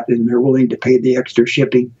want that, and they're willing to pay the extra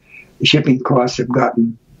shipping. The shipping costs have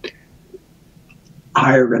gotten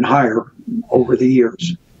higher and higher over the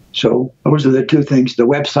years. So those are the two things, the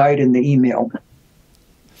website and the email.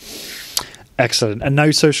 Excellent. And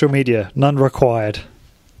no social media, none required.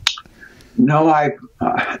 No, I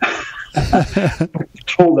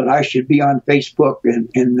told that I should be on Facebook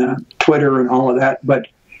and Twitter and all of that, but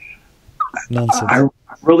nonsense. I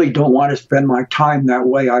really don't want to spend my time that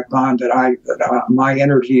way. I found that my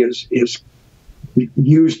energy is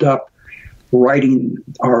used up writing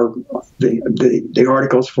the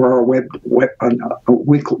articles for our web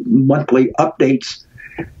monthly updates.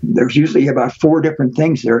 There's usually about 4 different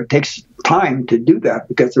things there. It takes time to do that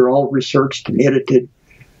because they're all researched and edited.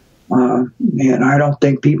 And I don't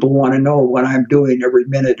think people want to know what I'm doing every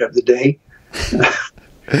minute of the day.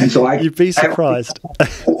 And so you'd be surprised. I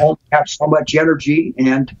only have so much energy,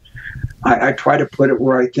 and I try to put it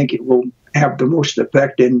where I think it will have the most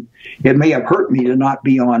effect. And it may have hurt me to not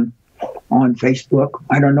be on Facebook.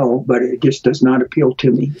 I don't know, but it just does not appeal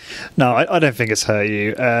to me. No, I don't think it's hurt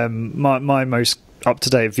you. My most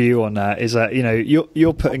up-to-date view on that is that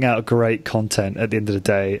you're putting out great content at the end of the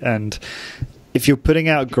day, and if you're putting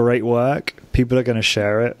out great work, people are going to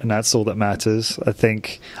share it, and that's all that matters. I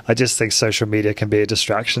just think social media can be a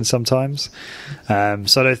distraction sometimes. So I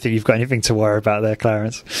don't think you've got anything to worry about there,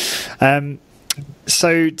 Clarence.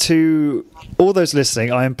 So to all those listening,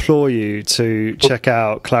 I implore you to check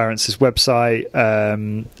out Clarence's website.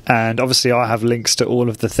 And obviously I have links to all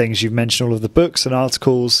of the things you've mentioned, all of the books and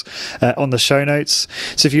articles on the show notes.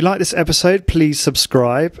 So if you like this episode, please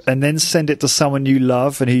subscribe and then send it to someone you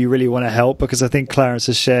love and who you really want to help, because I think Clarence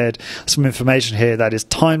has shared some information here that is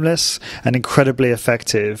timeless and incredibly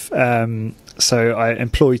effective. So I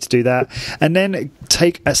implore you to do that. And then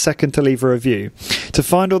take a second to leave a review. To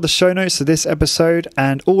find all the show notes of this episode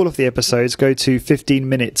and all of the episodes, go to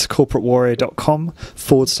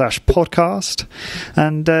 15minutescorporatewarrior.com/podcast.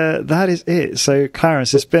 And that is it. So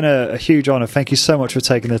Clarence, it's been a huge honor. Thank you so much for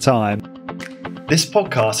taking the time. This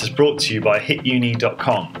podcast is brought to you by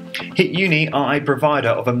HitUni.com. HitUni are a provider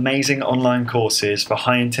of amazing online courses for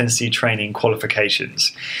high-intensity training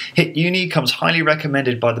qualifications. HitUni comes highly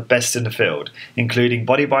recommended by the best in the field, including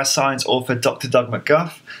Body by Science author Dr. Doug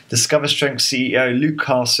McGuff, Discover Strength CEO Luke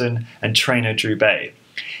Carlson, and trainer Drew Bay.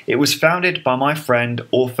 It was founded by my friend,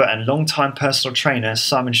 author and longtime personal trainer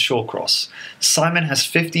Simon Shawcross. Simon has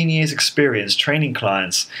 15 years experience training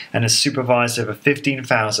clients and has supervised over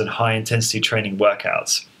 15,000 high-intensity training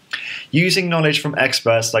workouts. Using knowledge from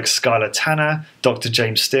experts like Skylar Tanner, Dr.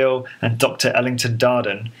 James Steele, and Dr. Ellington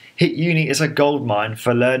Darden, HitUni is a goldmine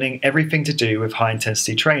for learning everything to do with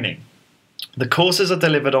high-intensity training. The courses are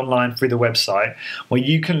delivered online through the website, where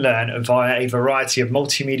you can learn via a variety of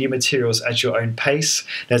multimedia materials at your own pace.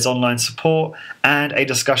 There's online support and a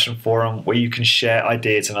discussion forum where you can share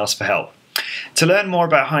ideas and ask for help. To learn more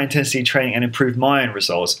about high-intensity training and improve my own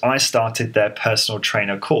results, I started their personal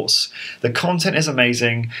trainer course. The content is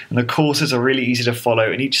amazing and the courses are really easy to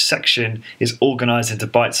follow, and each section is organized into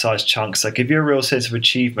bite-sized chunks that give you a real sense of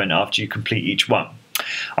achievement after you complete each one.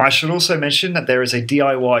 I should also mention that there is a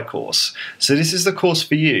DIY course. So this is the course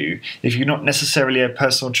for you if you're not necessarily a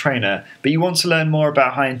personal trainer, but you want to learn more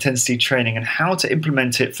about high-intensity training and how to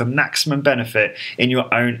implement it for maximum benefit in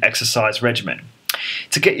your own exercise regimen.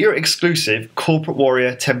 To get your exclusive Corporate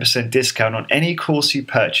Warrior 10% discount on any course you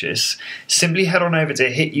purchase, simply head on over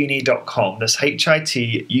to hituni.com, that's hituni.com,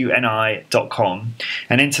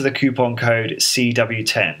 and enter the coupon code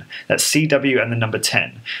CW10. That's CW and the number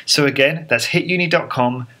 10. So again, that's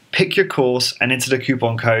hituni.com, pick your course, and enter the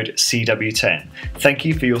coupon code CW10. Thank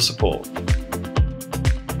you for your support.